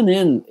 So even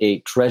in a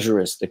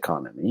treasurist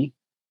economy,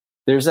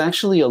 there's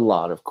actually a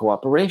lot of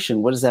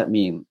cooperation. What does that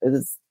mean?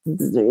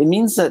 It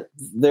means that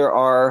there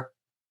are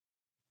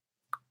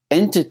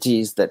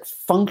entities that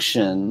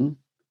function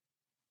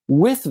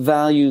with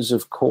values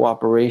of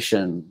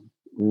cooperation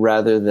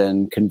rather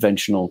than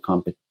conventional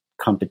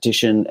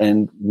competition,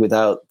 and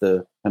without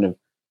the kind of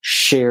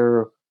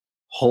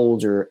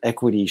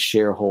equity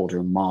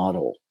shareholder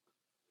model.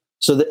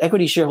 So the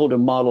equity shareholder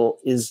model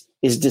is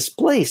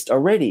displaced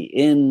already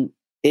in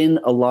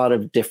a lot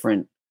of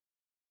different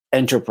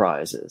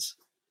enterprises.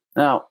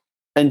 Now,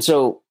 and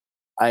so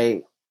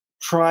I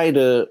try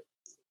to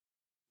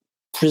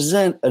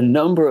present a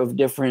number of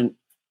different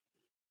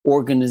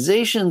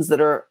organizations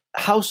that are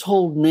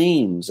household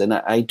names. And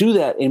I do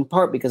that in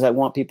part because I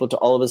want people to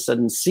all of a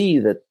sudden see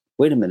that,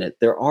 wait a minute,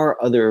 there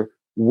are other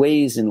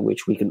ways in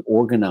which we can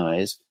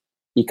organize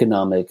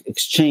economic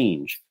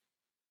exchange.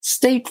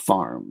 State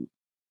Farm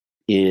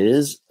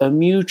is a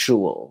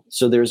mutual.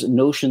 So there's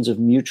notions of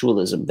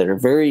mutualism that are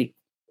very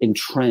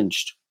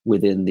entrenched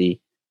within the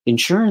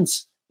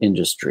insurance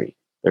industry.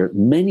 There are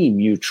many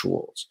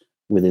mutuals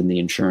within the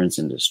insurance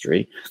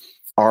industry.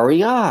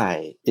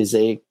 REI is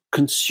a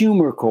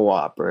consumer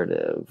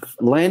cooperative.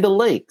 Land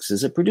O'Lakes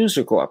is a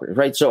producer cooperative,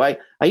 right? So I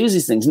use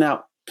these things.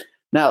 Now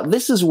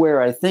this is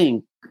where I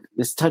think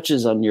this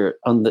touches on your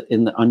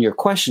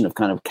question of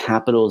kind of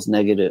capital's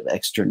negative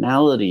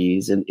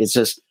externalities. And it's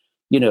just,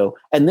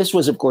 and this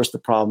was, of course, the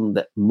problem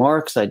that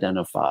Marx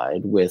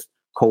identified with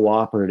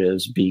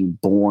cooperatives being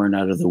born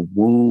out of the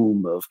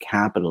womb of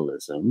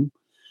capitalism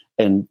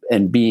and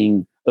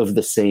being of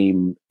the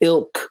same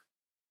ilk,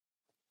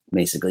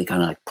 basically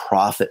kind of like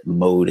profit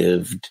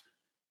motived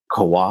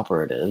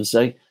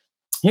cooperatives.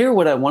 Here,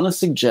 what I want to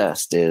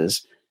suggest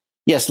is,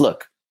 yes,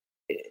 look,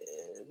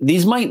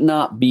 these might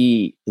not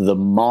be the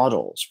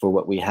models for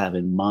what we have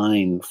in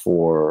mind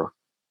for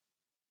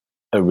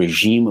a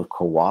regime of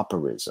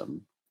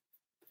coöperism.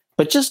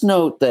 But just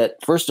note that,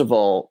 first of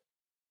all,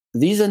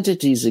 these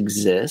entities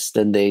exist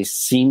and they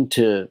seem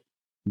to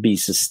be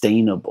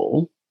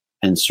sustainable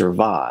and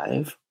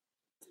survive.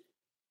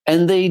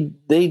 And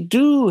they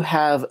do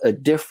have a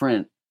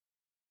different,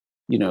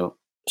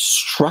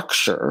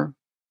 structure,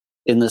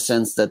 in the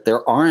sense that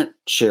there aren't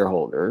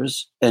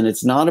shareholders, and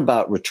it's not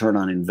about return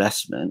on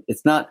investment.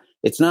 It's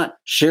not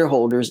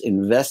shareholders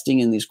investing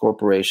in these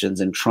corporations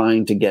and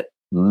trying to get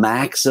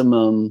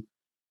maximum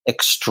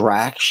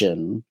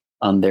extraction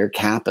on their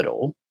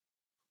capital,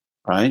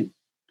 right?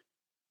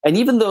 And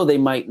even though they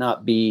might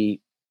not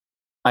be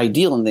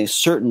ideal, and they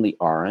certainly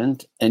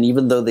aren't, and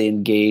even though they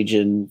engage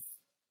in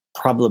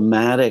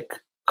problematic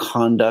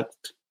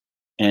conduct,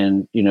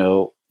 and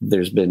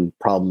there's been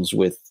problems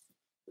with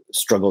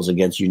struggles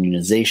against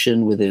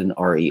unionization within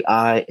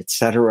REI,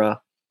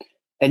 etc.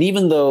 And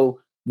even though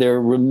there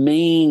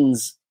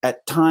remains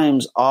at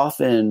times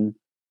often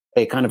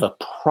a kind of a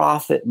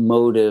profit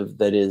motive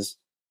that is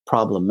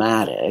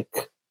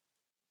problematic,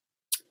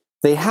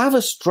 they have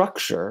a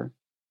structure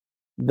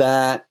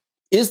that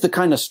is the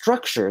kind of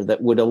structure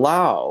that would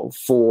allow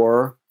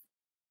for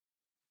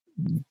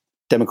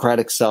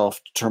democratic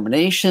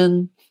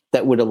self-determination,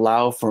 that would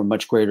allow for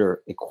much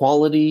greater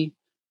equality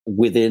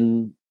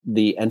within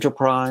the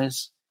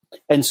enterprise.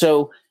 And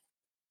so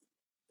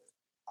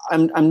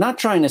I'm not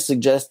trying to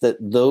suggest that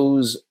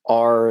those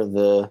are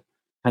the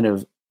kind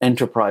of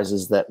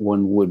enterprises that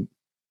one would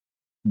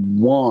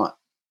want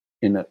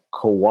in a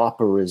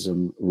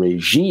coöperism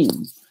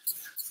regime.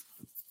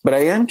 But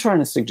I am trying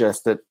to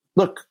suggest that,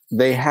 look,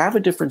 they have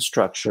a different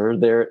structure.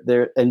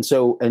 And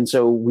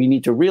so we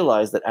need to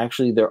realize that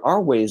actually there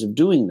are ways of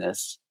doing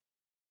this,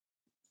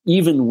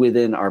 even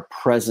within our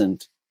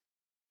present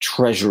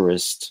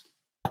treasurist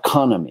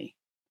economy.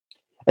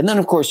 And then,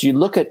 of course, you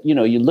look at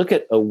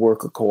a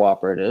worker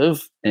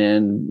cooperative,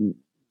 and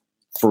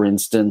for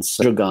instance,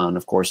 Dragon,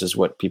 of course, is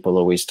what people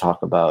always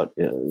talk about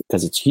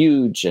because it's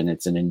huge and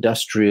it's an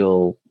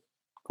industrial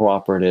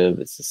cooperative.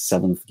 It's the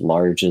 7th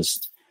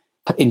largest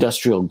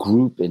industrial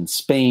group in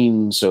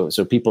Spain. So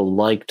people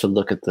like to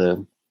look at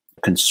the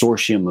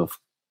consortium of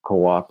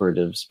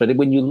cooperatives. But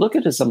when you look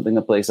at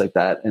a place like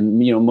that, and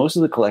most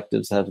of the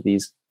collectives have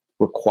these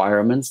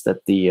requirements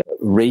that the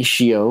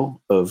ratio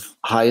of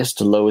highest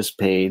to lowest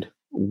paid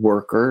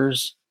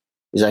workers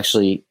is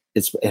actually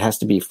it has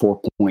to be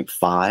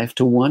 4.5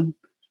 to 1,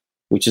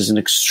 which is an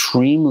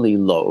extremely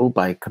low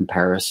by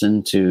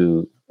comparison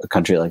to a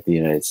country like the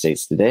United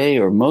States today,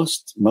 or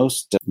most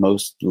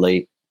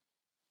late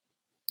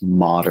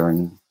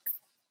modern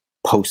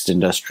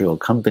post-industrial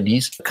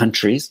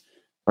countries,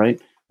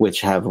 right?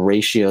 Which have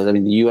ratios. I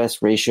mean, the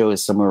U.S. ratio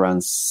is somewhere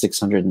around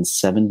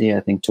 670, I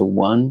think, to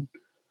 1.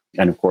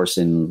 And of course,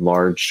 in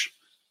large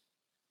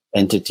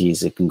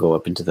entities, it can go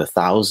up into the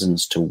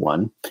thousands to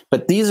 1.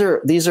 But these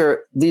are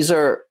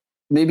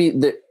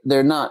maybe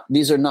they're not.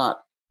 These are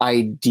not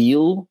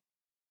ideal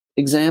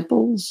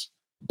examples,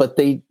 but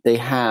they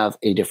have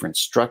a different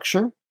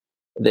structure.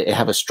 They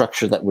have a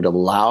structure that would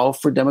allow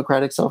for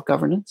democratic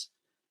self-governance,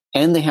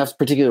 and they have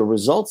particular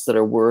results that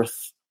are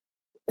worth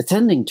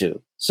attending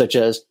to, such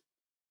as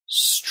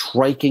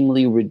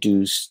strikingly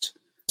reduced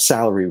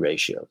salary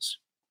ratios,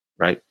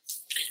 right?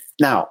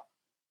 Now,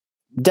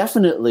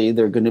 definitely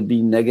there are going to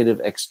be negative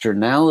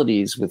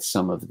externalities with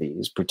some of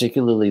these,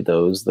 particularly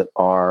those that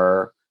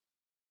are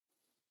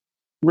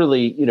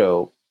really,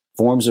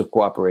 forms of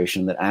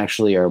cooperation that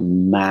actually are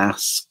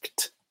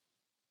masked,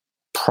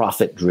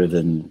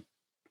 profit-driven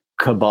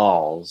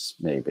cabals,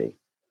 maybe.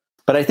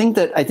 But I think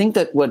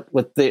that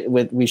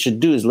what we should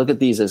do is look at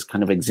these as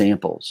kind of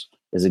examples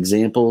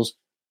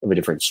of a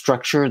different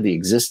structure, the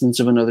existence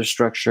of another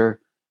structure,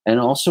 and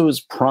also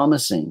as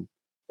promising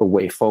a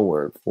way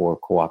forward for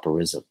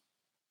coöperism.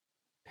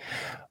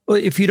 Well,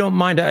 if you don't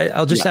mind,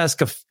 I'll just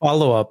ask a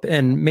follow-up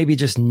and maybe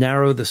just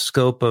narrow the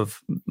scope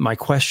of my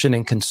question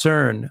and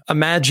concern.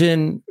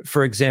 Imagine,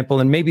 for example,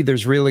 and maybe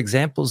there's real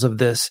examples of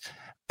this,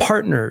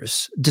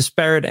 partners,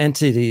 disparate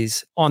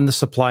entities on the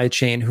supply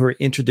chain who are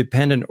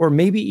interdependent, or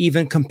maybe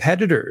even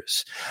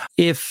competitors.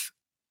 If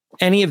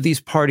any of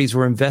these parties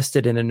were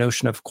invested in a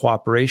notion of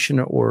cooperation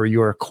or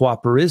your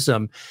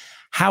coöperism,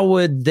 how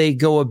would they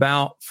go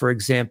about, for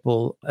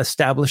example,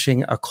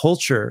 establishing a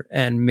culture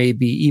and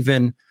maybe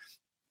even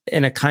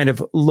in a kind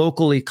of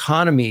local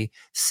economy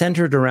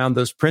centered around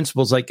those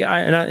principles?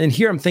 And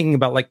here I'm thinking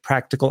about like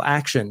practical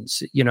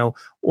actions,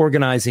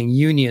 organizing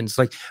unions.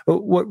 Like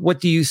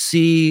what do you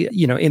see,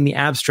 in the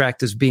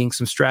abstract as being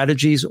some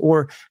strategies,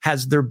 or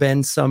has there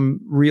been some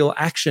real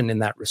action in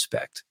that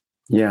respect?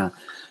 Yeah.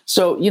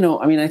 So,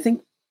 I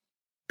think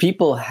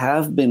people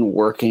have been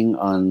working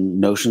on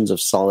notions of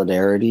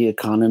solidarity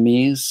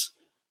economies,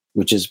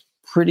 which is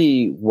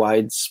pretty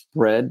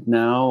widespread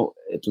now,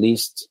 at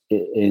least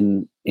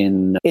in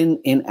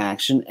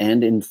action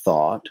and in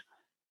thought.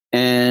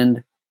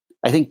 And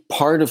I think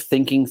part of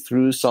thinking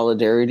through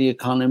solidarity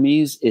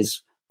economies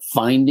is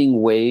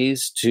finding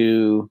ways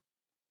to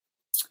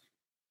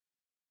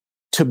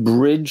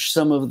bridge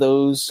some of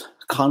those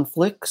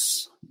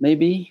conflicts,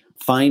 maybe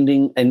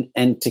finding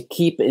and to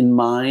keep in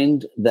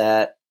mind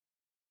that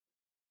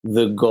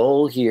the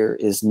goal here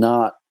is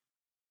not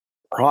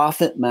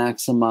profit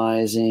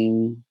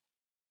maximizing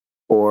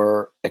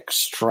or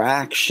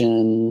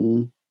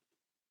extraction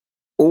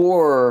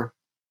or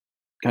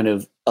kind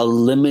of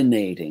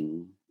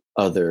eliminating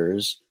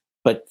others,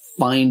 but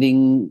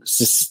finding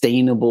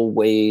sustainable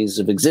ways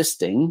of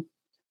existing,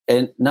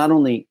 and not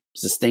only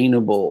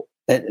sustainable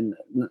in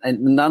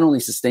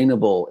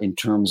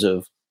terms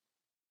of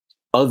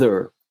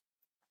other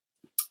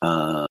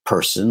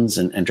persons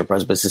and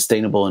enterprise, but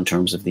sustainable in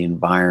terms of the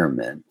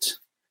environment.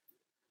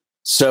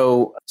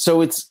 So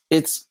it's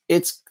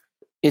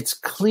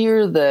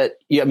clear that,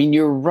 I mean,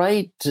 you're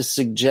right to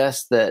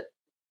suggest that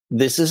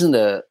this isn't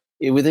a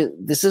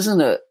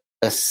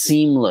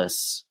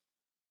seamless.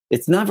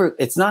 It's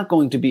not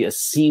going to be a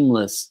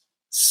seamless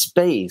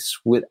space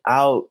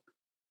without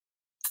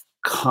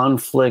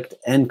conflict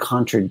and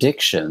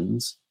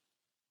contradictions.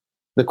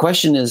 The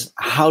question is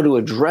how to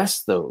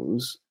address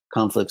those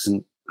conflicts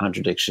and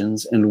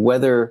contradictions, and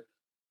whether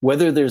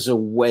there's a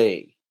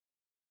way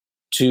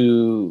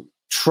to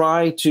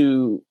try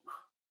to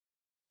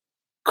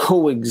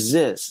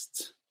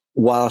coexist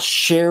while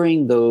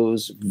sharing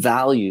those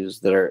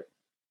values that are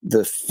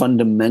the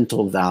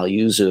fundamental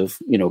values of,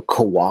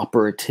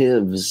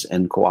 cooperatives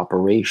and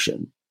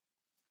cooperation,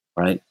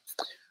 right?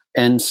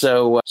 And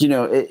so,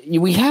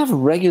 we have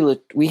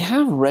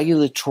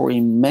regulatory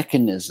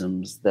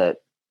mechanisms that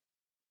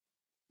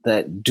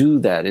do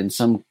that in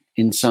some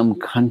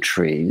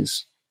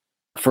countries.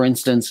 For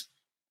instance,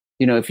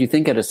 if you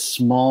think at a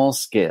small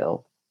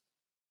scale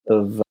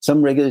of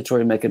some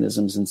regulatory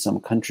mechanisms in some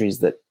countries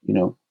that,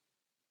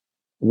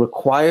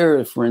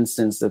 require, for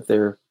instance, that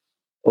there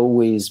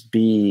always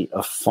be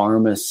a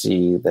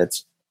pharmacy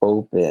that's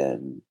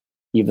open,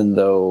 even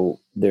though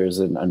there's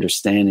an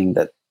understanding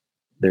that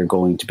they're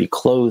going to be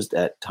closed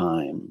at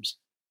times,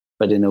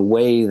 but in a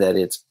way that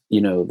it's,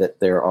 that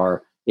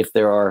if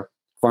there are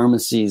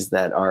pharmacies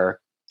that are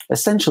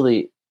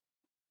essentially,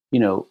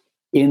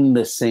 in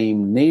the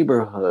same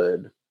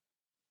neighborhood,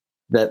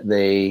 that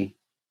they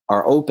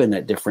are open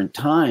at different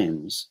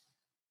times,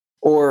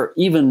 or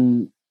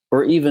even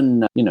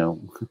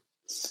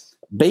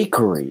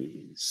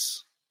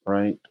bakeries,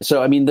 right?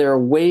 So, I mean, there are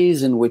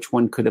ways in which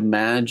one could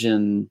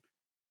imagine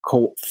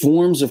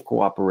forms of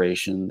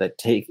cooperation that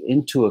take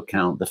into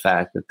account the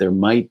fact that there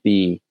might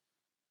be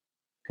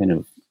kind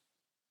of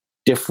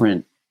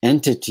different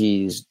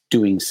entities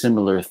doing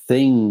similar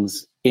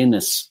things in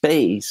a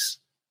space,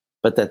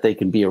 but that they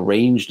can be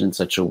arranged in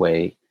such a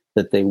way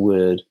that they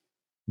would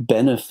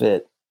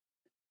benefit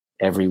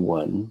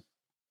everyone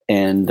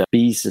and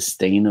be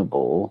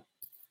sustainable,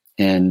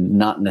 and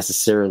not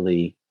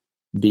necessarily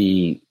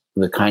be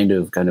the kind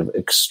of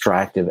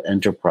extractive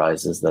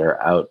enterprises that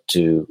are out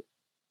to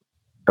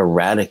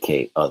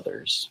eradicate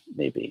others.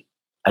 Maybe,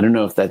 I don't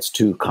know if that's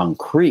too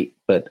concrete,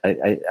 but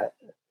I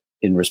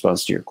in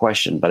response to your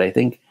question, but I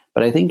think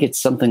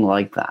it's something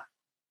like that.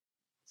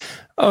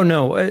 Oh,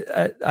 no,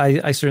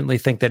 I certainly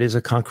think that is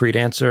a concrete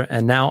answer.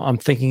 And now I'm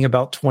thinking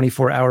about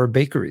 24-hour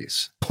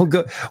bakeries.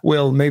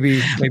 Well,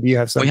 maybe you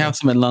have some. We have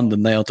some in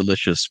London. They are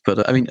delicious.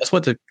 But I just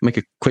wanted to make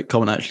a quick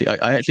comment, actually.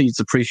 I actually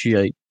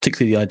appreciate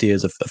particularly the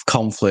ideas of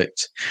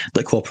conflict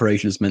that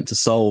cooperation is meant to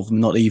solve,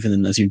 not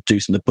even, as you do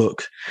in the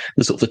book,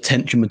 the sort of the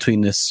tension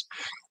between this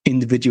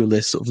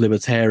individualist sort of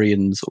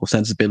libertarian sort of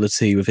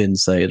sensibility within,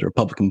 say, the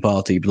Republican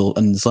Party,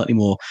 and slightly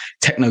more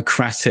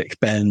technocratic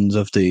bend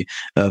of the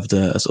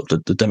sort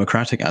of the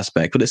democratic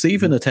aspect. But it's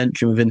even a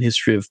tension within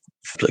history of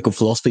political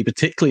philosophy,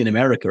 particularly in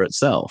America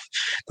itself.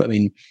 But I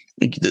mean,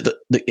 the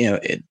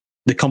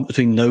conflict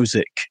between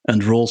Nozick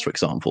and Rawls, for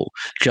example,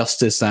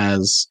 justice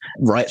as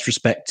rights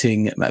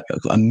respecting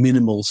a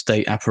minimal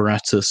state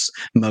apparatus,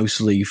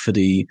 mostly for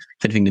the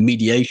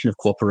mediation of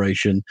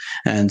cooperation,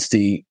 and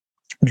the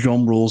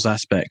John Rawls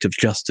aspect of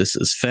justice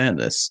as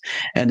fairness.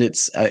 And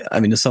it's,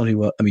 as somebody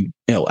who,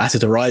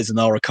 Acid Horizon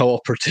are a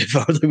cooperative,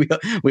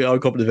 we are a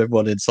cooperative,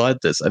 everyone inside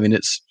this.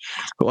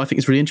 What I think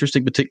is really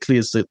interesting, particularly,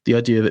 is the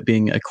idea of it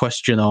being a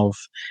question of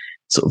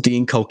sort of the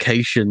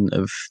inculcation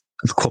of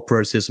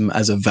cooperativism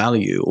as a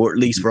value, or at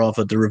least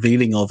rather the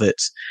revealing of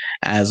it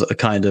as a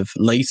kind of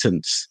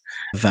latent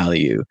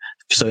value.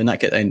 So in that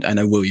case, and I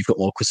know, Will, you've got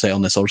more to say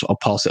on this. I'll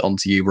pass it on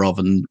to you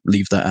rather than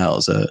leave that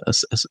out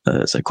as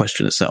a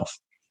question itself.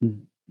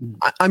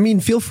 I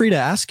mean, feel free to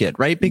ask it,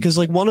 right? Because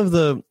one of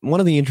the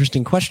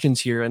interesting questions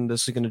here, and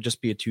this is going to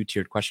just be a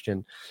two-tiered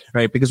question,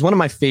 right? Because one of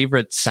my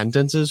favorite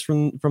sentences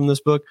from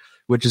this book,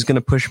 which is going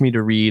to push me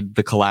to read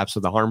The Collapse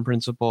of the Harm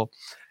Principle,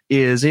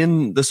 is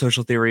in the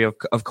social theory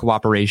of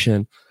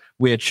cooperation,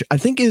 which I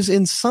think is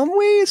in some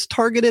ways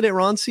targeted at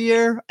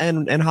Rancière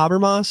and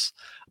Habermas,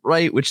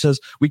 right? Which says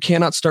we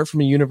cannot start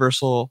from a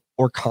universal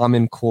or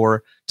common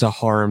core to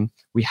harm.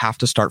 We have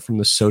to start from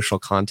the social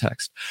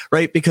context,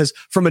 right? Because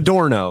from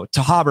Adorno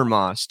to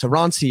Habermas to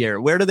Rancière,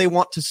 where do they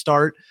want to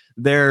start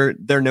their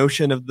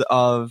notion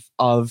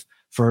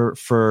for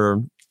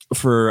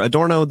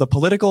Adorno, the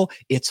political?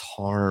 It's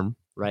harm,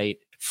 right?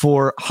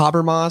 For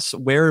Habermas,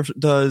 where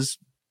does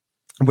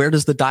Where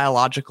does the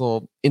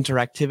dialogical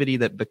interactivity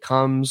that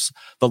becomes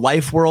the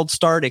life world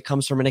start? It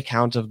comes from an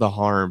account of the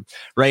harm,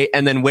 right?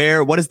 And then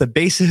what is the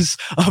basis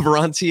of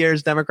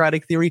Rantier's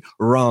democratic theory?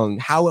 Wrong.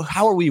 How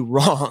are we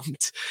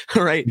wronged,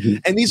 right? Mm-hmm.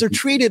 And these are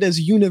treated as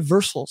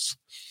universals,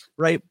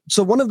 right?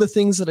 So one of the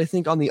things that I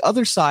think on the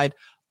other side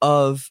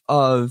of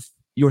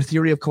your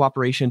theory of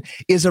cooperation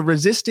is a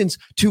resistance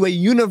to a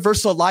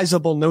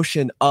universalizable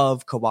notion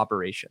of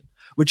cooperation,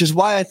 which is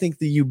why I think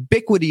the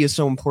ubiquity is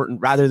so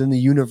important rather than the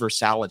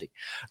universality,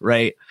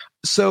 right?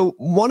 So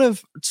one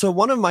of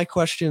my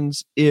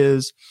questions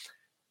is,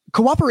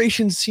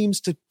 cooperation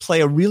seems to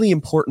play a really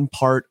important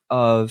part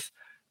of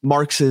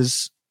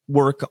Marx's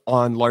work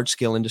on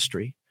large-scale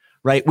industry,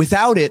 right?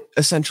 Without it,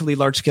 essentially,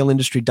 large-scale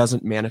industry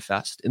doesn't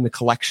manifest in the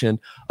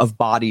collection of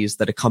bodies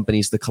that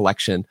accompanies the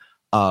collection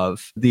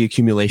of the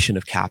accumulation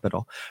of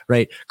capital,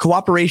 right?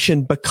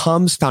 Cooperation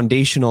becomes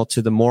foundational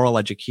to the moral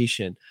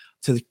education,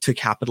 to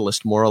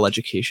capitalist moral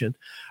education,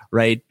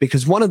 right?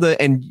 Because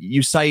and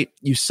you cite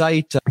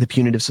the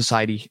punitive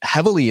society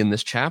heavily in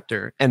this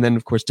chapter, and then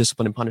of course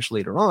discipline and punish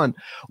later on.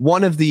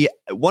 One of the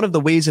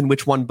ways in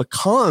which one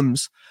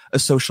becomes a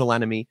social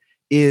enemy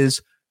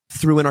is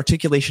through an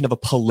articulation of a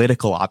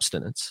political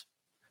obstinance,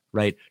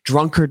 right?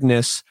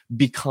 Drunkardness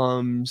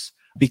becomes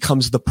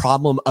the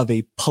problem of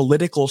a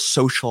political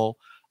social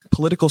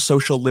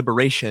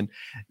liberation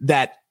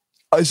that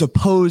is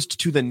opposed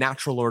to the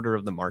natural order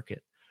of the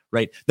market,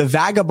 right? The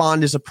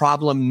vagabond is a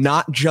problem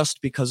not just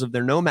because of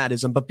their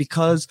nomadism, but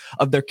because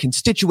of their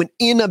constituent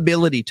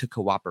inability to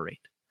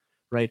cooperate,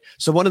 right?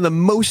 So one of the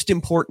most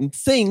important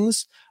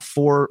things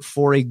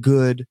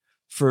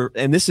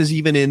and this is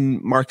even in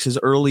Marx's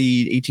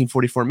early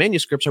 1844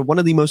 manuscripts, one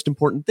of the most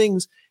important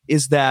things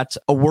is that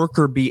a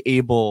worker be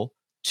able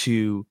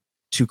to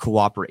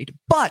cooperate.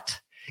 But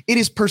it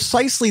is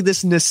precisely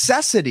this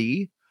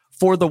necessity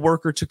for the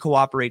worker to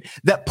cooperate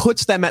that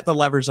puts them at the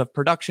levers of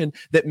production,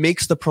 that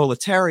makes the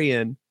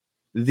proletarian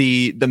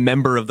the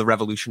member of the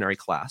revolutionary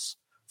class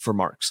for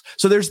Marx.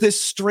 So there's this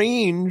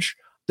strange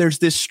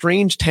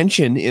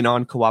tension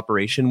on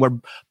cooperation where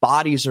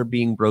bodies are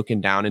being broken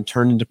down and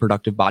turned into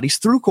productive bodies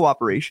through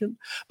cooperation.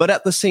 But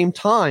at the same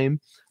time,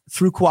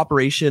 through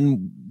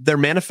cooperation, there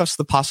manifests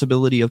the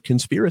possibility of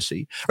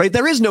conspiracy, right?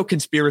 There is no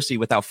conspiracy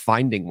without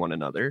finding one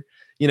another.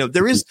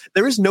 There is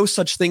no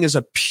such thing as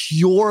a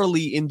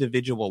purely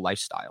individual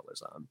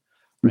lifestyleism,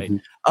 right?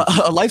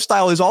 Mm-hmm. A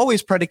lifestyle is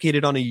always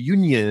predicated on a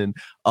union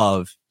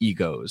of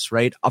egos,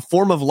 right? A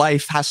form of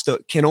life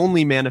can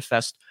only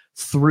manifest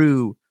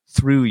through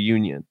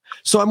union.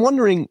 So I'm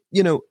wondering,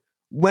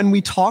 when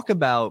we talk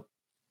about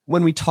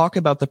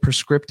the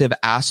prescriptive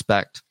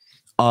aspect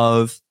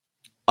of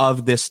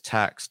this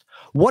text,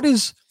 what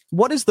is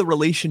the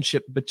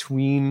relationship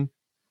between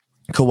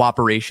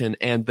cooperation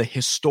and the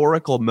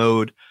historical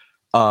mode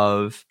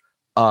of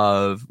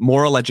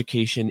moral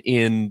education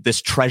in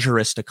this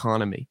treasurist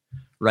economy,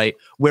 right?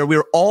 Where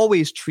we're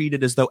always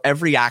treated as though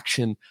every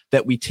action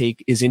that we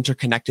take is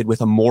interconnected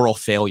with a moral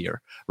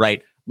failure,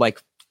 right?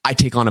 Like, I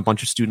take on a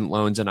bunch of student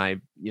loans and I,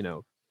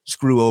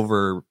 screw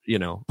over,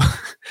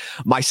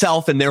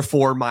 myself and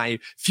therefore my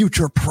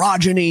future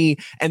progeny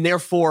and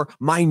therefore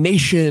my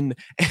nation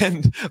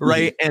and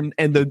right. And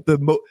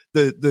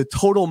the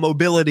total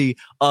mobility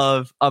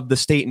of the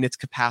state and its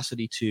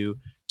capacity to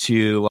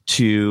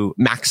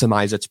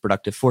maximize its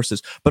productive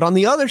forces. But on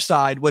the other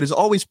side, what is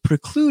always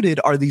precluded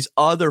are these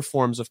other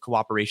forms of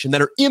cooperation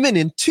that are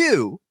imminent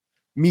to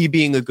me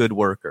being a good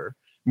worker,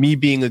 me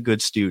being a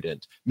good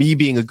student, me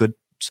being a good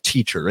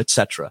teacher,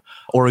 etc.,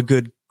 or a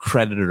good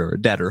creditor or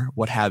debtor,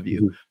 what have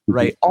you, mm-hmm.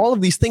 right? All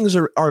of these things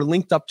are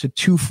linked up to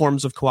two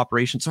forms of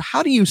cooperation. So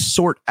how do you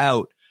sort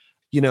out,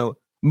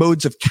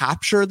 modes of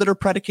capture that are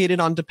predicated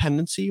on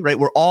dependency, right?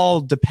 We're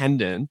all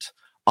dependent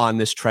on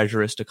this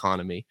treasurist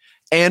economy,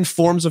 and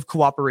forms of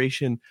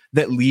cooperation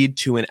that lead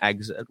to an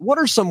exit. What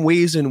are some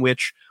ways in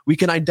which we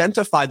can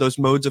identify those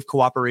modes of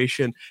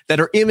cooperation that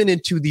are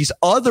imminent to these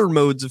other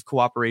modes of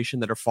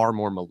cooperation that are far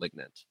more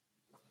malignant?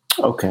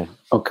 Okay,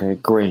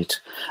 great.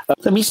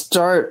 Let me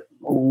start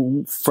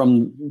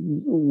from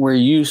where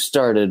you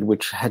started,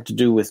 which had to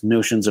do with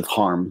notions of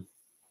harm,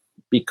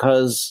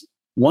 because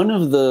one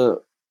of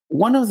the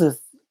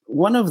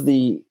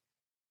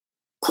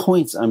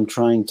points I'm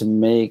trying to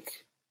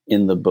make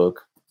in the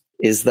book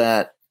is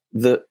that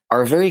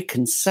our very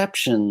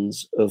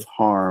conceptions of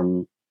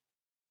harm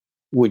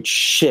would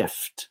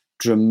shift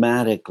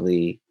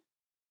dramatically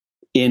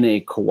in a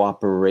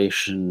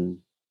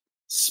cooperation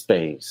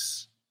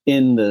space,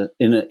 in a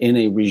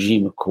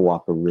regime of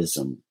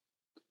coöperism.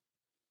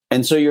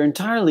 And so you're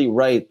entirely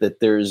right that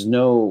there is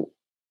no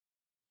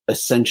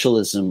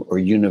essentialism or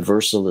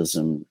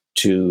universalism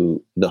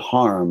to the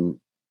harm,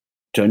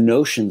 to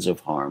notions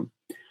of harm,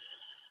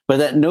 but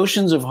that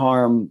notions of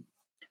harm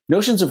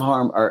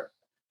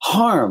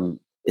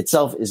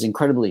itself is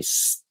incredibly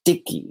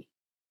sticky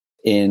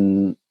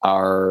in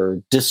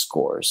our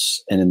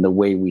discourse and in the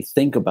way we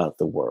think about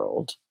the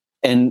world.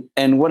 And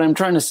what I'm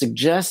trying to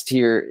suggest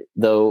here,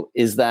 though,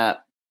 is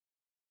that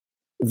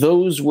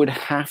those would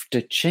have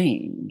to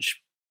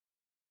change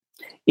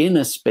in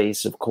a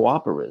space of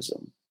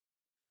coöperism.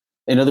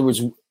 In other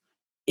words,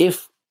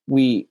 if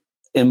we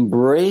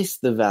embrace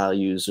the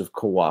values of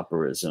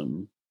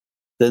coöperism,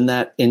 then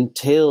that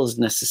entails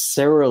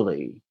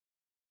necessarily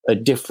a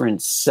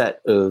different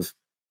set of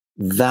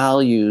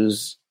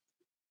values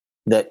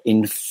that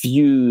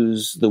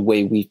infuse the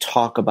way we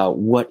talk about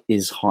what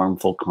is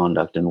harmful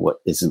conduct and what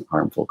isn't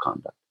harmful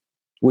conduct.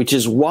 Which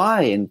is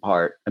why, in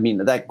part,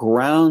 that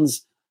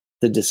grounds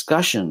the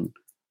discussion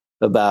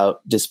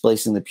about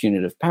displacing the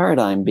punitive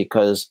paradigm,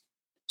 because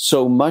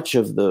so much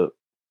of the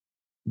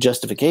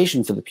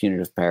justification for the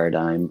punitive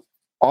paradigm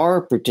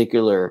are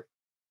particular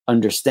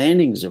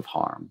understandings of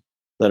harm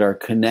that are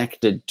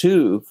connected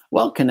to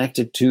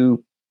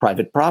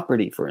private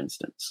property, for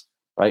instance,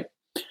 right?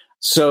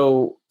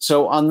 So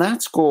on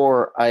that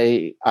score,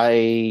 I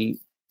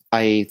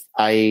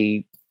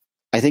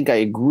think I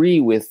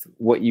agree with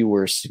what you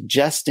were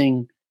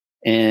suggesting,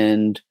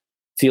 and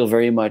feel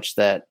very much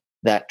that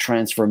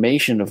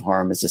transformation of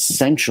harm is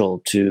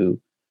essential to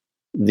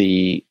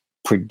the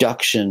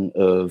production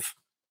of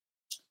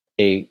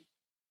a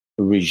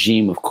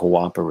regime of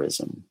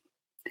coöperism.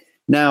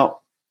 Now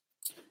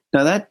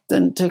that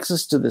then takes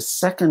us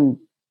to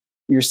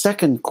your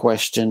second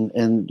question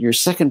and your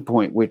second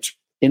point, which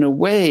in a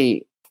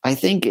way, I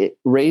think it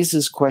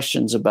raises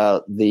questions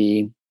about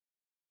the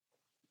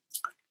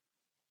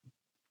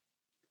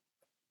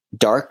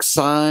dark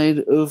side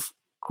of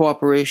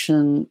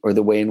cooperation, or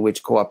the way in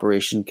which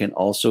cooperation can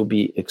also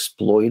be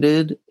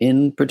exploited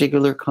in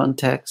particular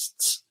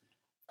contexts.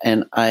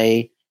 And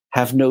I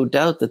have no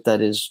doubt that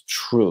that is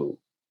true.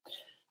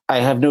 I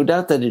have no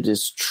doubt that it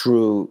is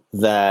true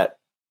that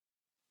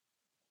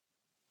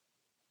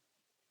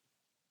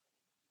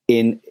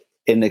in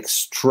an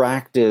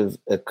extractive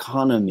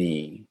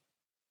economy,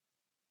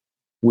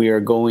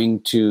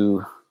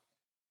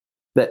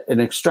 that an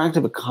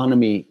extractive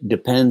economy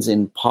depends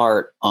in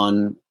part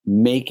on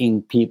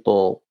making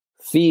people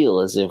feel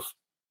as if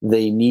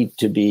they need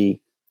to be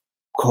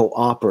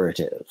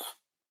cooperative,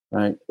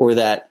 right? Or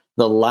that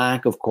the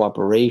lack of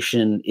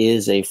cooperation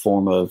is a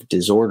form of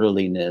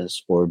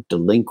disorderliness or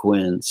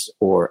delinquence,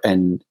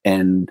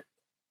 and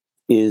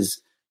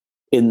is,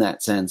 in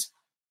that sense,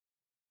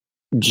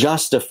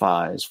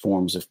 justifies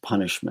forms of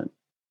punishment.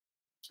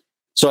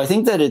 So I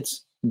think that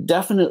it's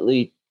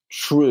definitely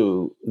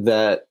true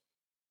that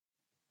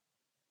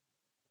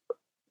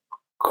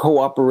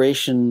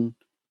cooperation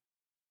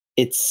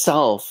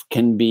itself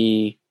can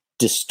be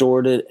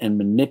distorted and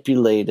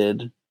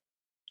manipulated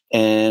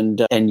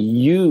and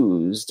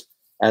used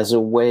as a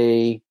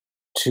way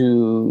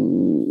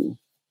to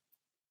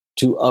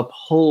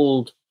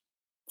uphold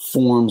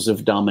forms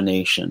of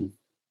domination.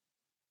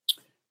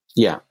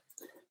 Yeah.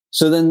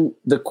 So then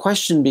the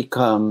question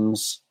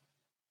becomes,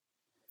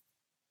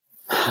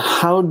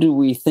 how do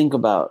we think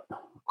about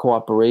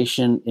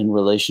cooperation in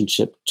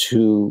relationship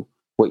to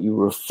what you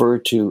refer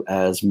to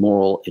as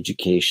moral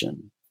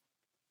education,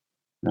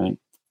 right?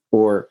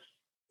 Or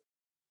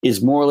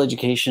is moral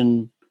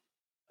education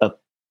a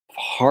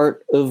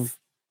part of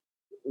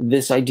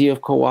this idea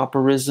of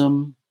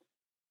coöperism?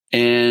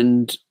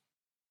 And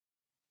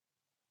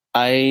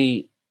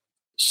I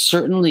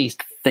certainly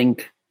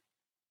think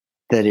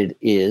that it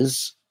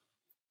is.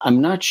 I'm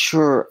not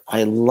sure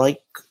I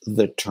like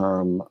the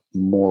term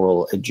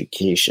moral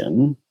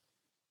education,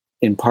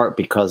 in part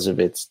because of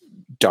its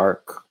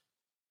dark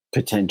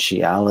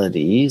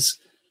potentialities.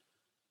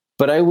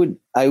 But I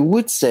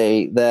would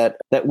say that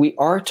we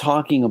are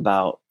talking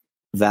about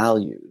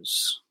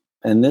values.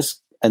 And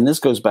this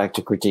goes back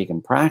to Critique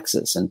and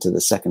Praxis, and to the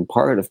second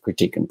part of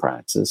Critique and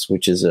Praxis,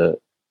 which is a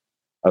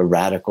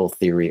radical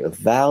theory of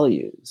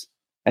values.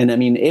 And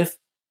if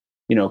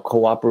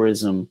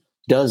cooperism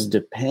does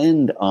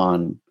depend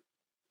on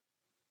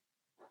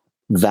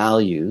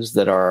values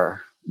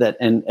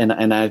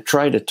and I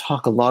try to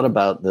talk a lot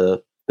about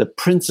the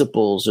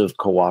principles of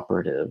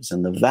cooperatives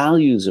and the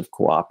values of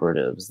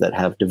cooperatives that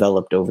have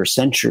developed over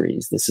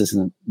centuries. This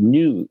isn't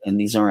new, and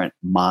these aren't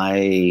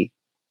my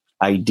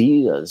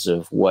ideas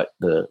of what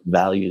the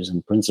values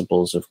and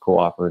principles of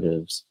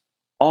cooperatives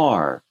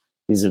are.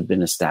 These have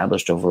been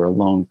established over a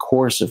long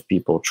course of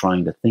people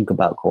trying to think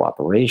about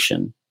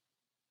cooperation.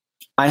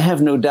 I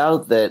have no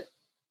doubt that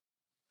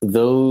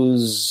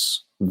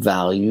those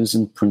values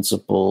and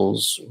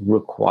principles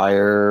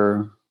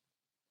require,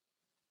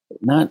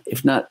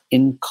 if not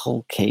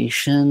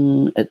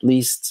inculcation, at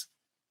least,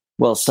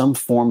 some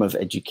form of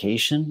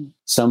education,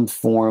 some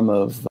form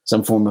of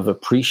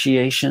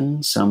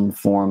appreciation, some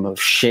form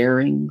of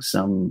sharing,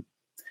 some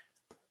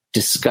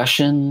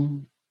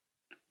discussion,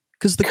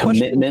 because the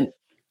commitment.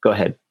 Go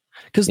ahead.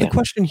 Because the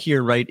question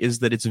here, right, is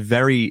that it's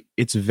very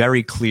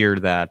clear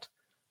that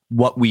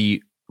what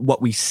we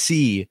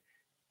see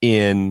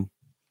in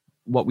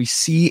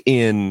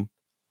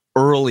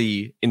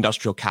early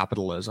industrial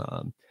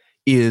capitalism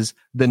is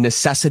the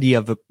necessity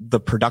of the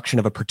production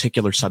of a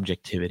particular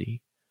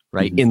subjectivity,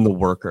 right, in the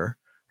worker,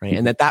 right,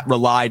 and that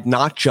relied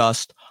not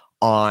just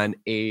on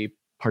a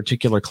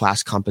particular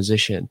class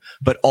composition,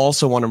 but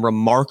also on a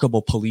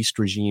remarkable policed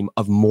regime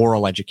of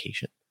moral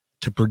education,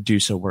 to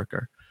produce a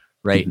worker,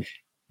 right?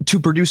 Mm-hmm. To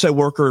produce a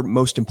worker,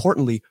 most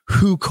importantly,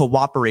 who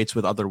cooperates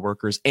with other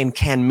workers and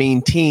can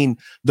maintain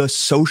the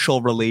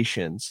social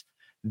relations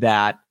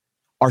that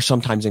are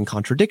sometimes in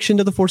contradiction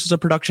to the forces of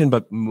production,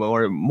 but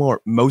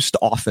most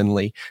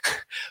oftenly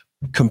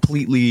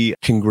completely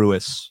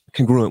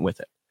congruent with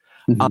it.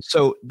 Mm-hmm.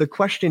 So the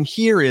question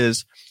here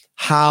is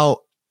how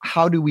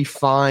do we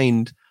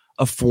find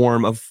a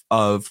form of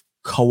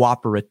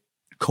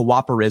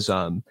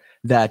coöperism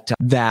that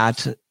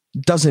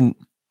doesn't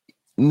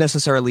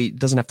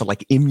have to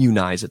like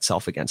immunize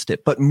itself against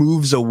it, but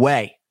moves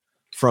away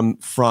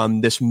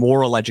from this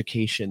moral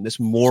education, this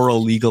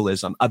moral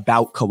legalism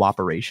about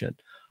cooperation,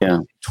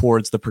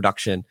 towards the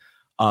production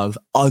of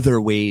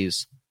other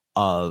ways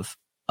of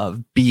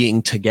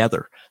being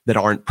together that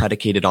aren't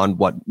predicated on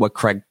what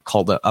Craig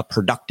called a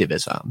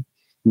productivism.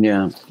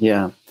 Yeah.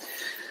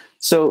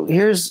 So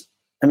here's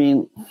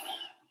what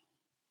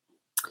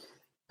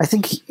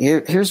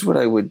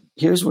I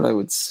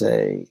would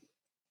say.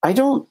 I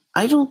don't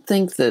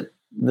think that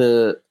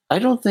the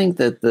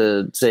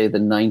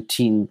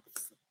 19th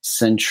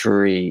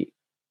century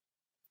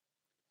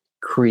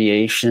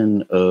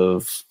creation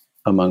of,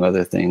 among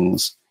other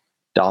things,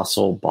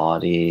 docile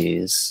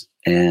bodies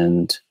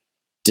and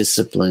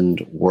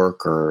disciplined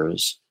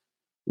workers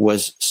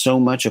was so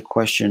much a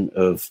question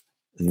of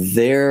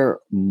their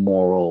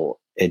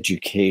moral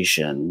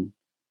education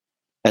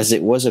as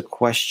it was a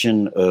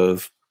question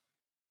of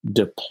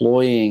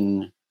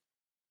deploying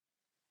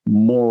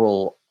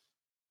moral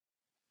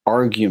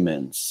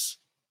arguments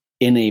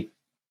in a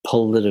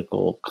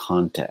political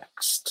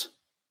context.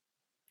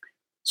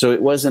 So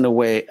it was, in a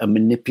way, a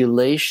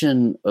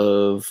manipulation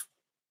of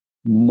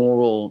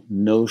moral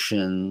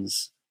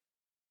notions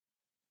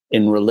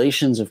in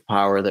relations of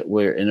power that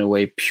were, in a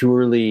way,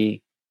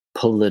 purely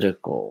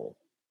political.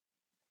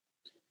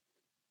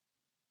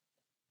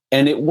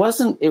 And it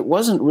wasn't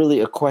really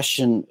a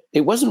question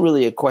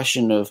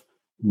of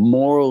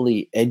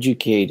morally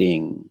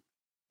educating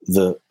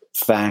the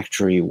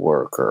factory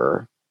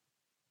worker,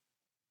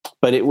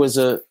 but it was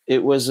a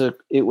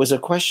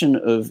question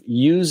of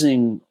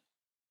using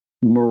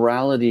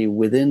morality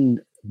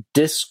within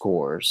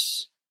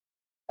discourse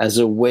as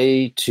a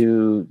way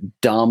to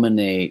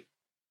dominate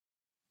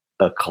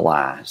a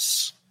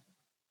class.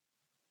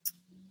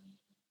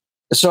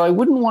 So I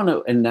wouldn't want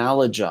to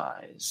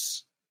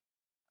analogize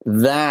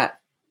that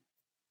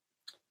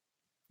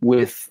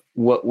with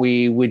what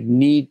we would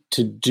need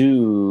to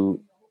do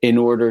in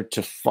order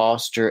to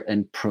foster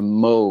and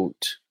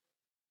promote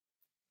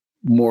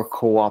more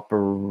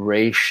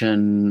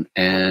cooperation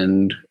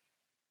and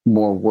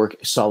more work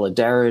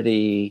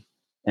solidarity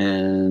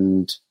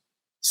and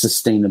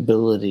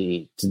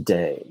sustainability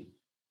today.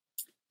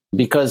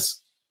 Because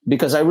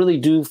I really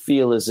do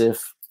feel as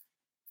if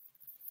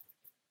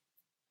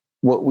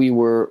what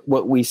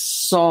we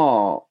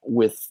saw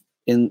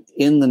in the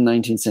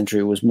 19th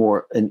century was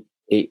more an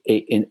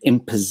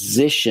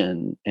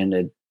imposition and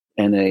a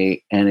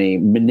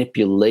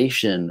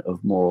manipulation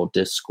of moral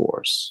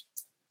discourse.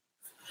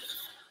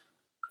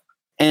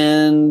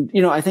 And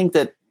I think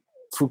that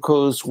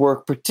Foucault's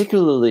work,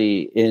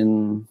 particularly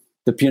in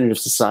The Punitive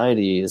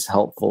Society, is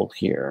helpful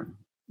here.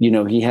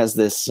 He has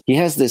this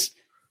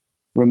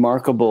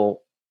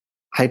remarkable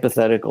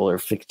hypothetical or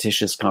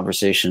fictitious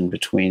conversation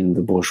between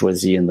the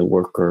bourgeoisie and the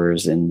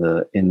workers in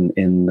the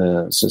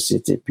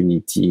Société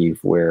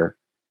Punitive, where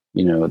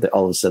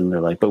all of a sudden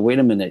they're like, but wait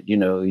a minute,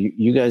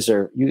 you guys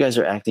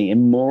are acting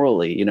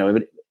immorally,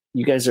 but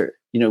you guys are,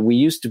 we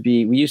used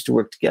to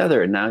work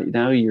together, and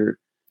now you're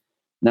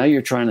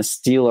trying to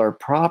steal our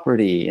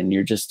property, and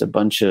you're just a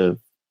bunch of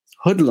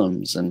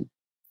hoodlums, and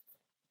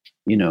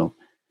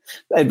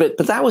but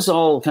that was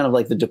all kind of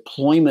like the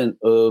deployment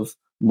of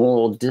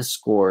moral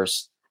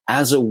discourse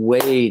as a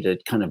way to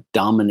kind of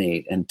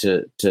dominate and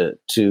to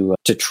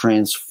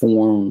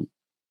transform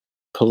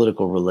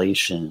political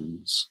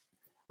relations.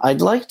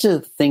 I'd like to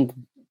think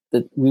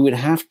that we would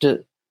have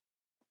to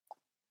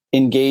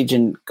engage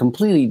in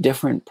completely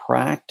different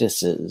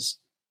practices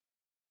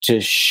to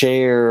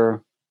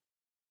share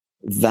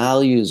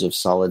values of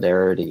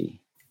solidarity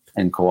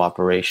and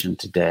cooperation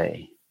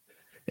today.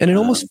 And it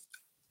almost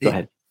go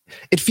ahead.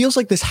 It feels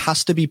like this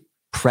has to be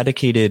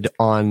predicated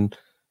on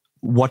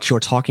what you're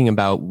talking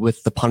about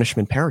with the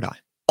punishment paradigm.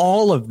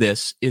 All of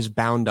this is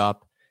bound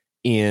up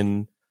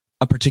in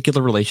a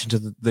particular relation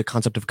to the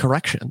concept of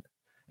correction.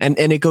 And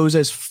it goes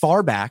as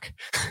far back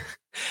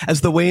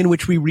as the way in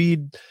which we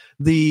read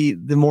the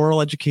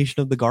moral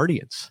education of the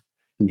Guardians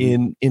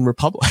in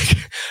Republic,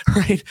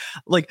 right?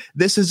 Like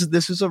this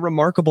is a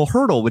remarkable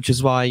hurdle, which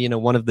is why,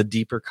 one of the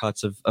deeper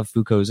cuts of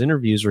Foucault's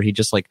interviews where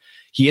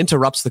he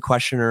interrupts the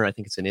questioner, I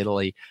think it's in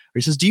Italy, where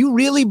he says, do you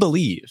really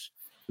believe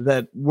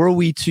that were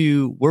we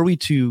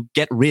to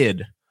get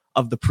rid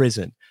of the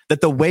prison, that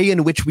the way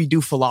in which we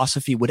do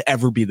philosophy would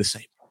ever be the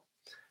same?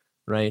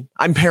 right?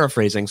 I'm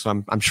paraphrasing,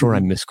 so I'm sure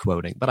I'm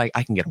misquoting, but I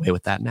can get away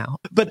with that now.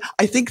 But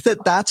I think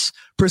that that's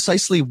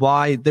precisely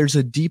why there's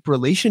a deep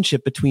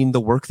relationship between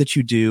the work that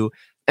you do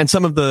and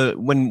some of the,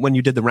 when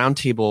you did the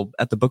roundtable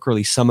at the book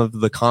release, some of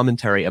the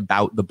commentary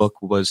about the book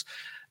was,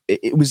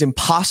 it was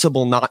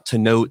impossible not to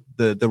note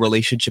the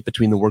relationship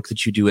between the work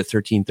that you do at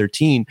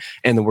 1313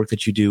 and the work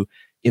that you do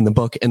in the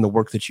book and the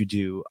work that you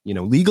do,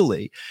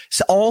 legally.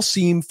 So all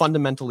seem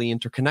fundamentally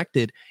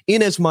interconnected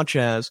in as much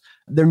as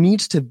there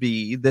needs to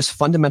be this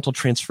fundamental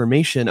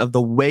transformation of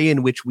the way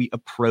in which we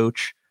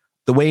approach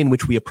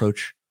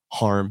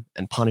harm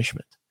and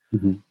punishment.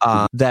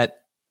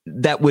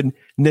 That would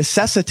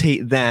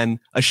necessitate then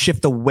a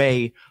shift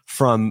away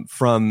from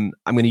I'm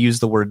going to use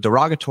the word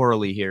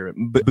derogatorily here,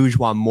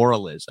 bourgeois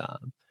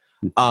moralism.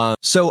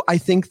 So I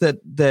think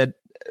that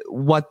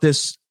what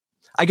this,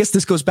 I guess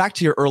this goes back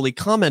to your early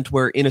comment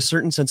where in a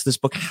certain sense, this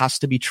book has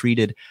to be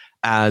treated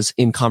as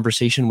in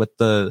conversation with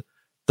the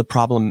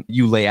problem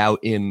you lay out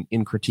in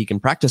Critique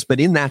and Practice. But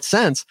in that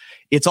sense,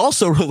 it's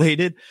also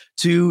related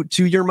to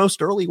your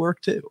most early work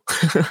too.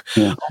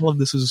 Yeah. All of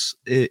this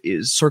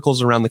is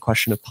circles around the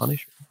question of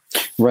punishment.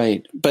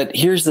 Right. But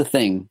here's the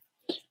thing.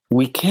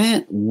 We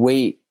can't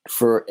wait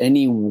for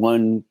any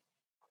one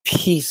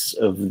piece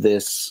of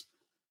this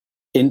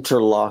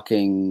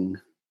interlocking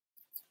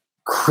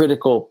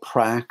critical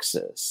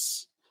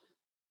praxis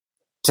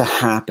to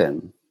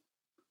happen.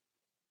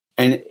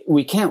 And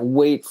we can't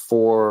wait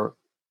for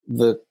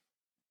the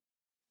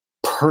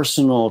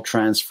personal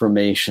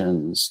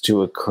transformations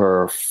to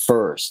occur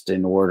first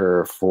in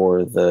order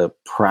for the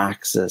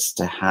praxis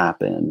to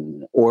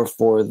happen or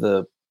for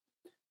the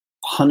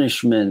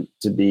punishment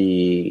to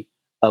be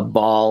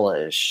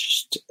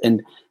abolished.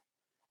 And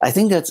I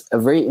think that's a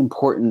very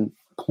important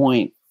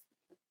point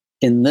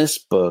in this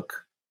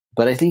book,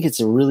 but I think it's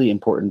a really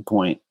important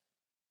point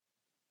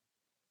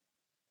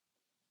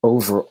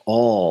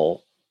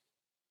overall,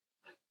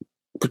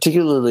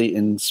 particularly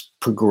in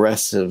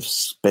progressive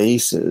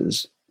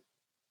spaces,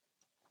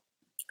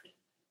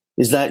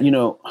 is that,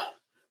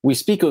 we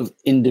speak of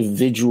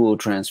individual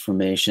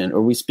transformation,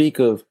 or we speak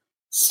of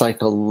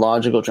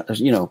psychological,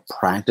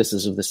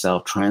 practices of the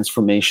self,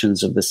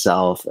 transformations of the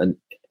self. And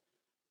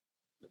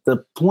the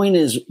point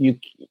is you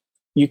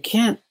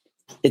can't,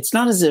 it's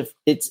not as if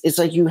it's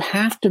like you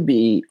have to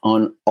be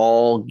on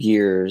all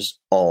gears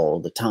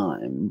all the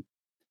time.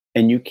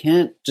 And you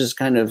can't just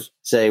kind of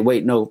say,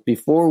 wait, no,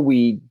 before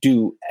we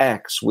do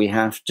X, we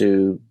have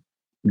to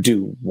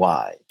do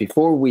Y.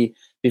 Before we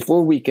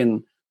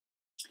can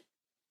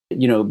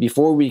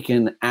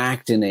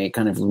act in a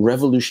kind of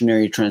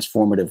revolutionary,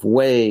 transformative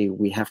way,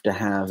 we have to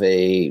have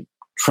a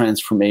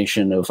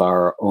transformation of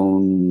our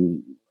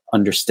own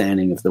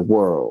understanding of the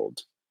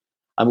world.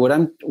 What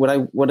I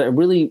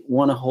really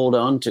want to hold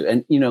on to,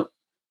 and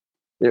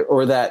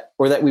or that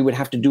we would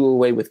have to do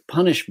away with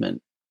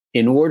punishment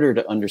in order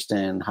to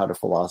understand how to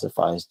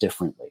philosophize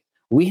differently.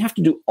 We have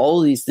to do all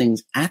of these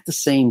things at the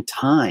same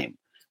time,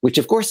 which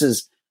of course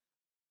is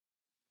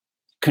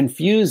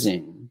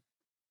confusing.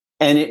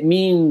 And it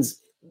means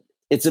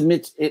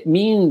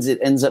it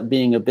ends up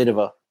being a bit of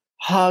a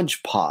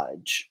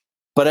hodgepodge.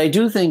 But I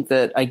do think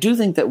that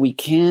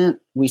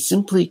we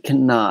simply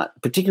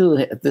cannot,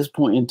 particularly at this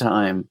point in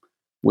time,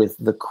 with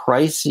the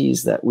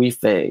crises that we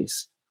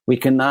face, we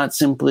cannot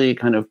simply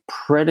kind of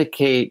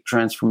predicate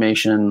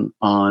transformation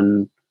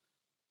on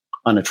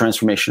a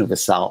transformation of the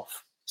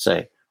self,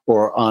 say,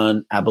 or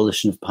on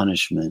abolition of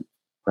punishment,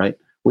 right?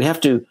 We have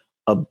to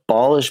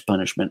abolish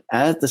punishment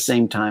at the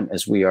same time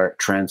as we are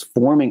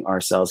transforming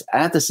ourselves,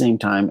 at the same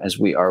time as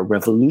we are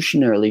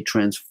revolutionarily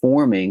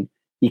transforming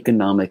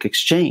economic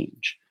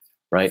exchange,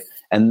 right?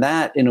 And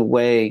that, in a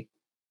way,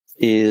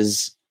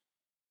 is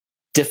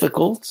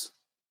difficult,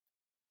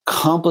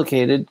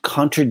 complicated,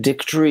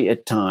 contradictory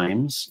at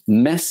times,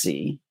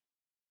 messy,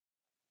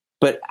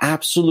 but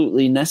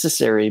absolutely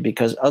necessary,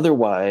 because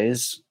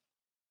otherwise,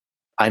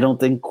 I don't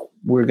think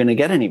we're going to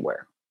get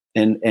anywhere.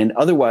 And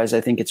otherwise,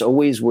 I think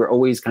we're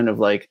always kind of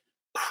like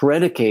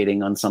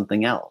predicating on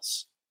something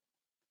else,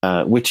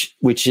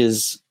 which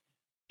is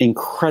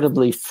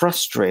incredibly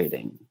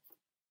frustrating.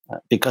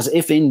 Because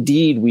if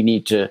indeed we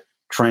need to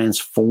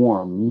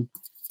transform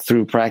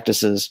through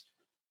practices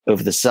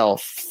of the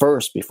self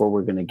first before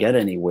we're going to get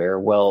anywhere,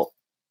 well,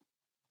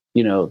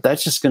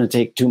 that's just going to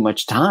take too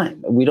much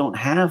time. We don't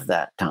have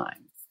that time.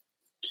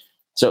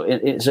 So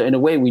in a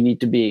way, we need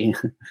to be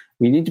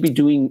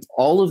doing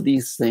all of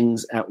these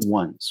things at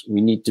once. We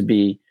need to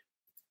be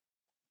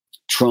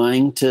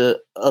trying to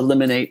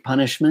eliminate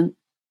punishment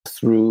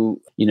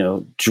through,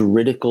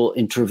 juridical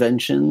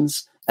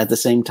interventions at the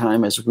same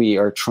time as we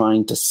are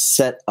trying to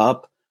set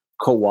up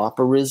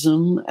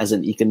coöperism as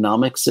an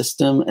economic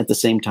system, at the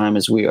same time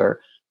as we are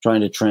trying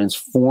to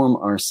transform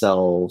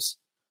ourselves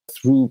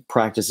through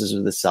practices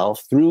of the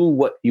self, through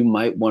what you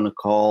might want to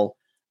call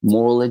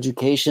moral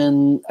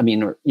education. I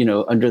mean,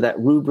 under that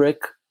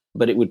rubric,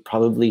 but it would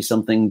probably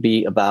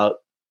be about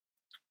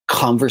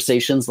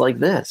conversations like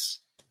this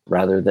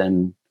rather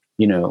than,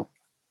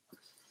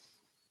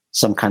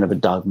 some kind of a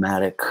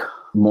dogmatic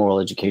moral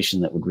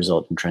education that would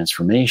result in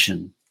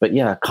transformation. But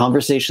yeah,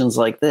 conversations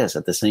like this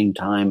at the same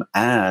time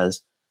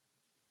as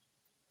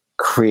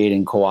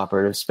creating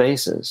cooperative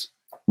spaces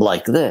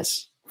like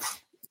this.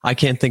 I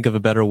can't think of a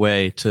better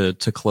way to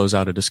close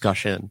out a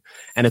discussion.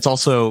 And it's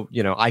also,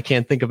 I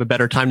can't think of a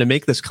better time to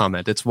make this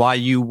comment. It's why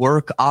you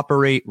work,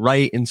 operate,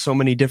 write in so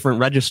many different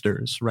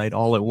registers, right?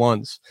 All at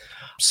once.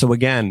 So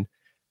again,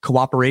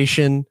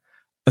 cooperation,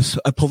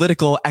 a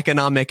political,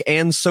 economic,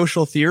 and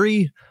social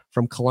theory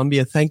from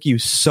Columbia. Thank you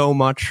so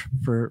much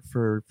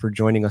for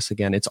joining us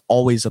again. It's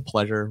always a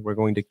pleasure. We're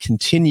going to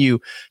continue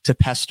to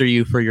pester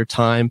you for your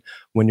time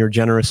when you're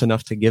generous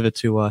enough to give it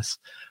to us.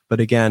 But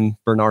again,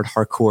 Bernard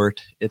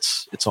Harcourt,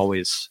 it's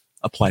always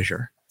a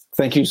pleasure.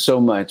 Thank you so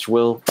much,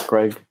 Will,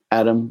 Greg,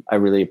 Adam. I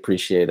really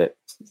appreciate it.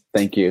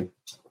 Thank you.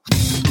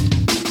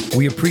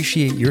 We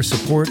appreciate your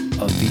support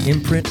of the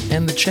imprint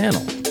and the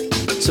channel.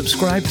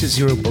 Subscribe to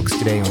Zero Books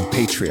Today on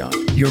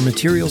Patreon. Your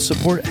material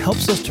support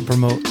helps us to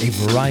promote a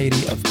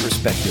variety of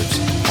perspectives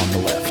on the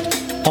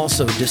left.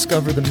 Also,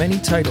 discover the many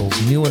titles,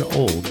 new and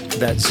old,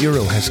 that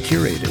Zero has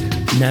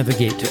curated.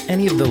 Navigate to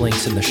any of the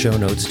links in the show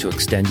notes to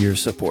extend your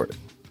support.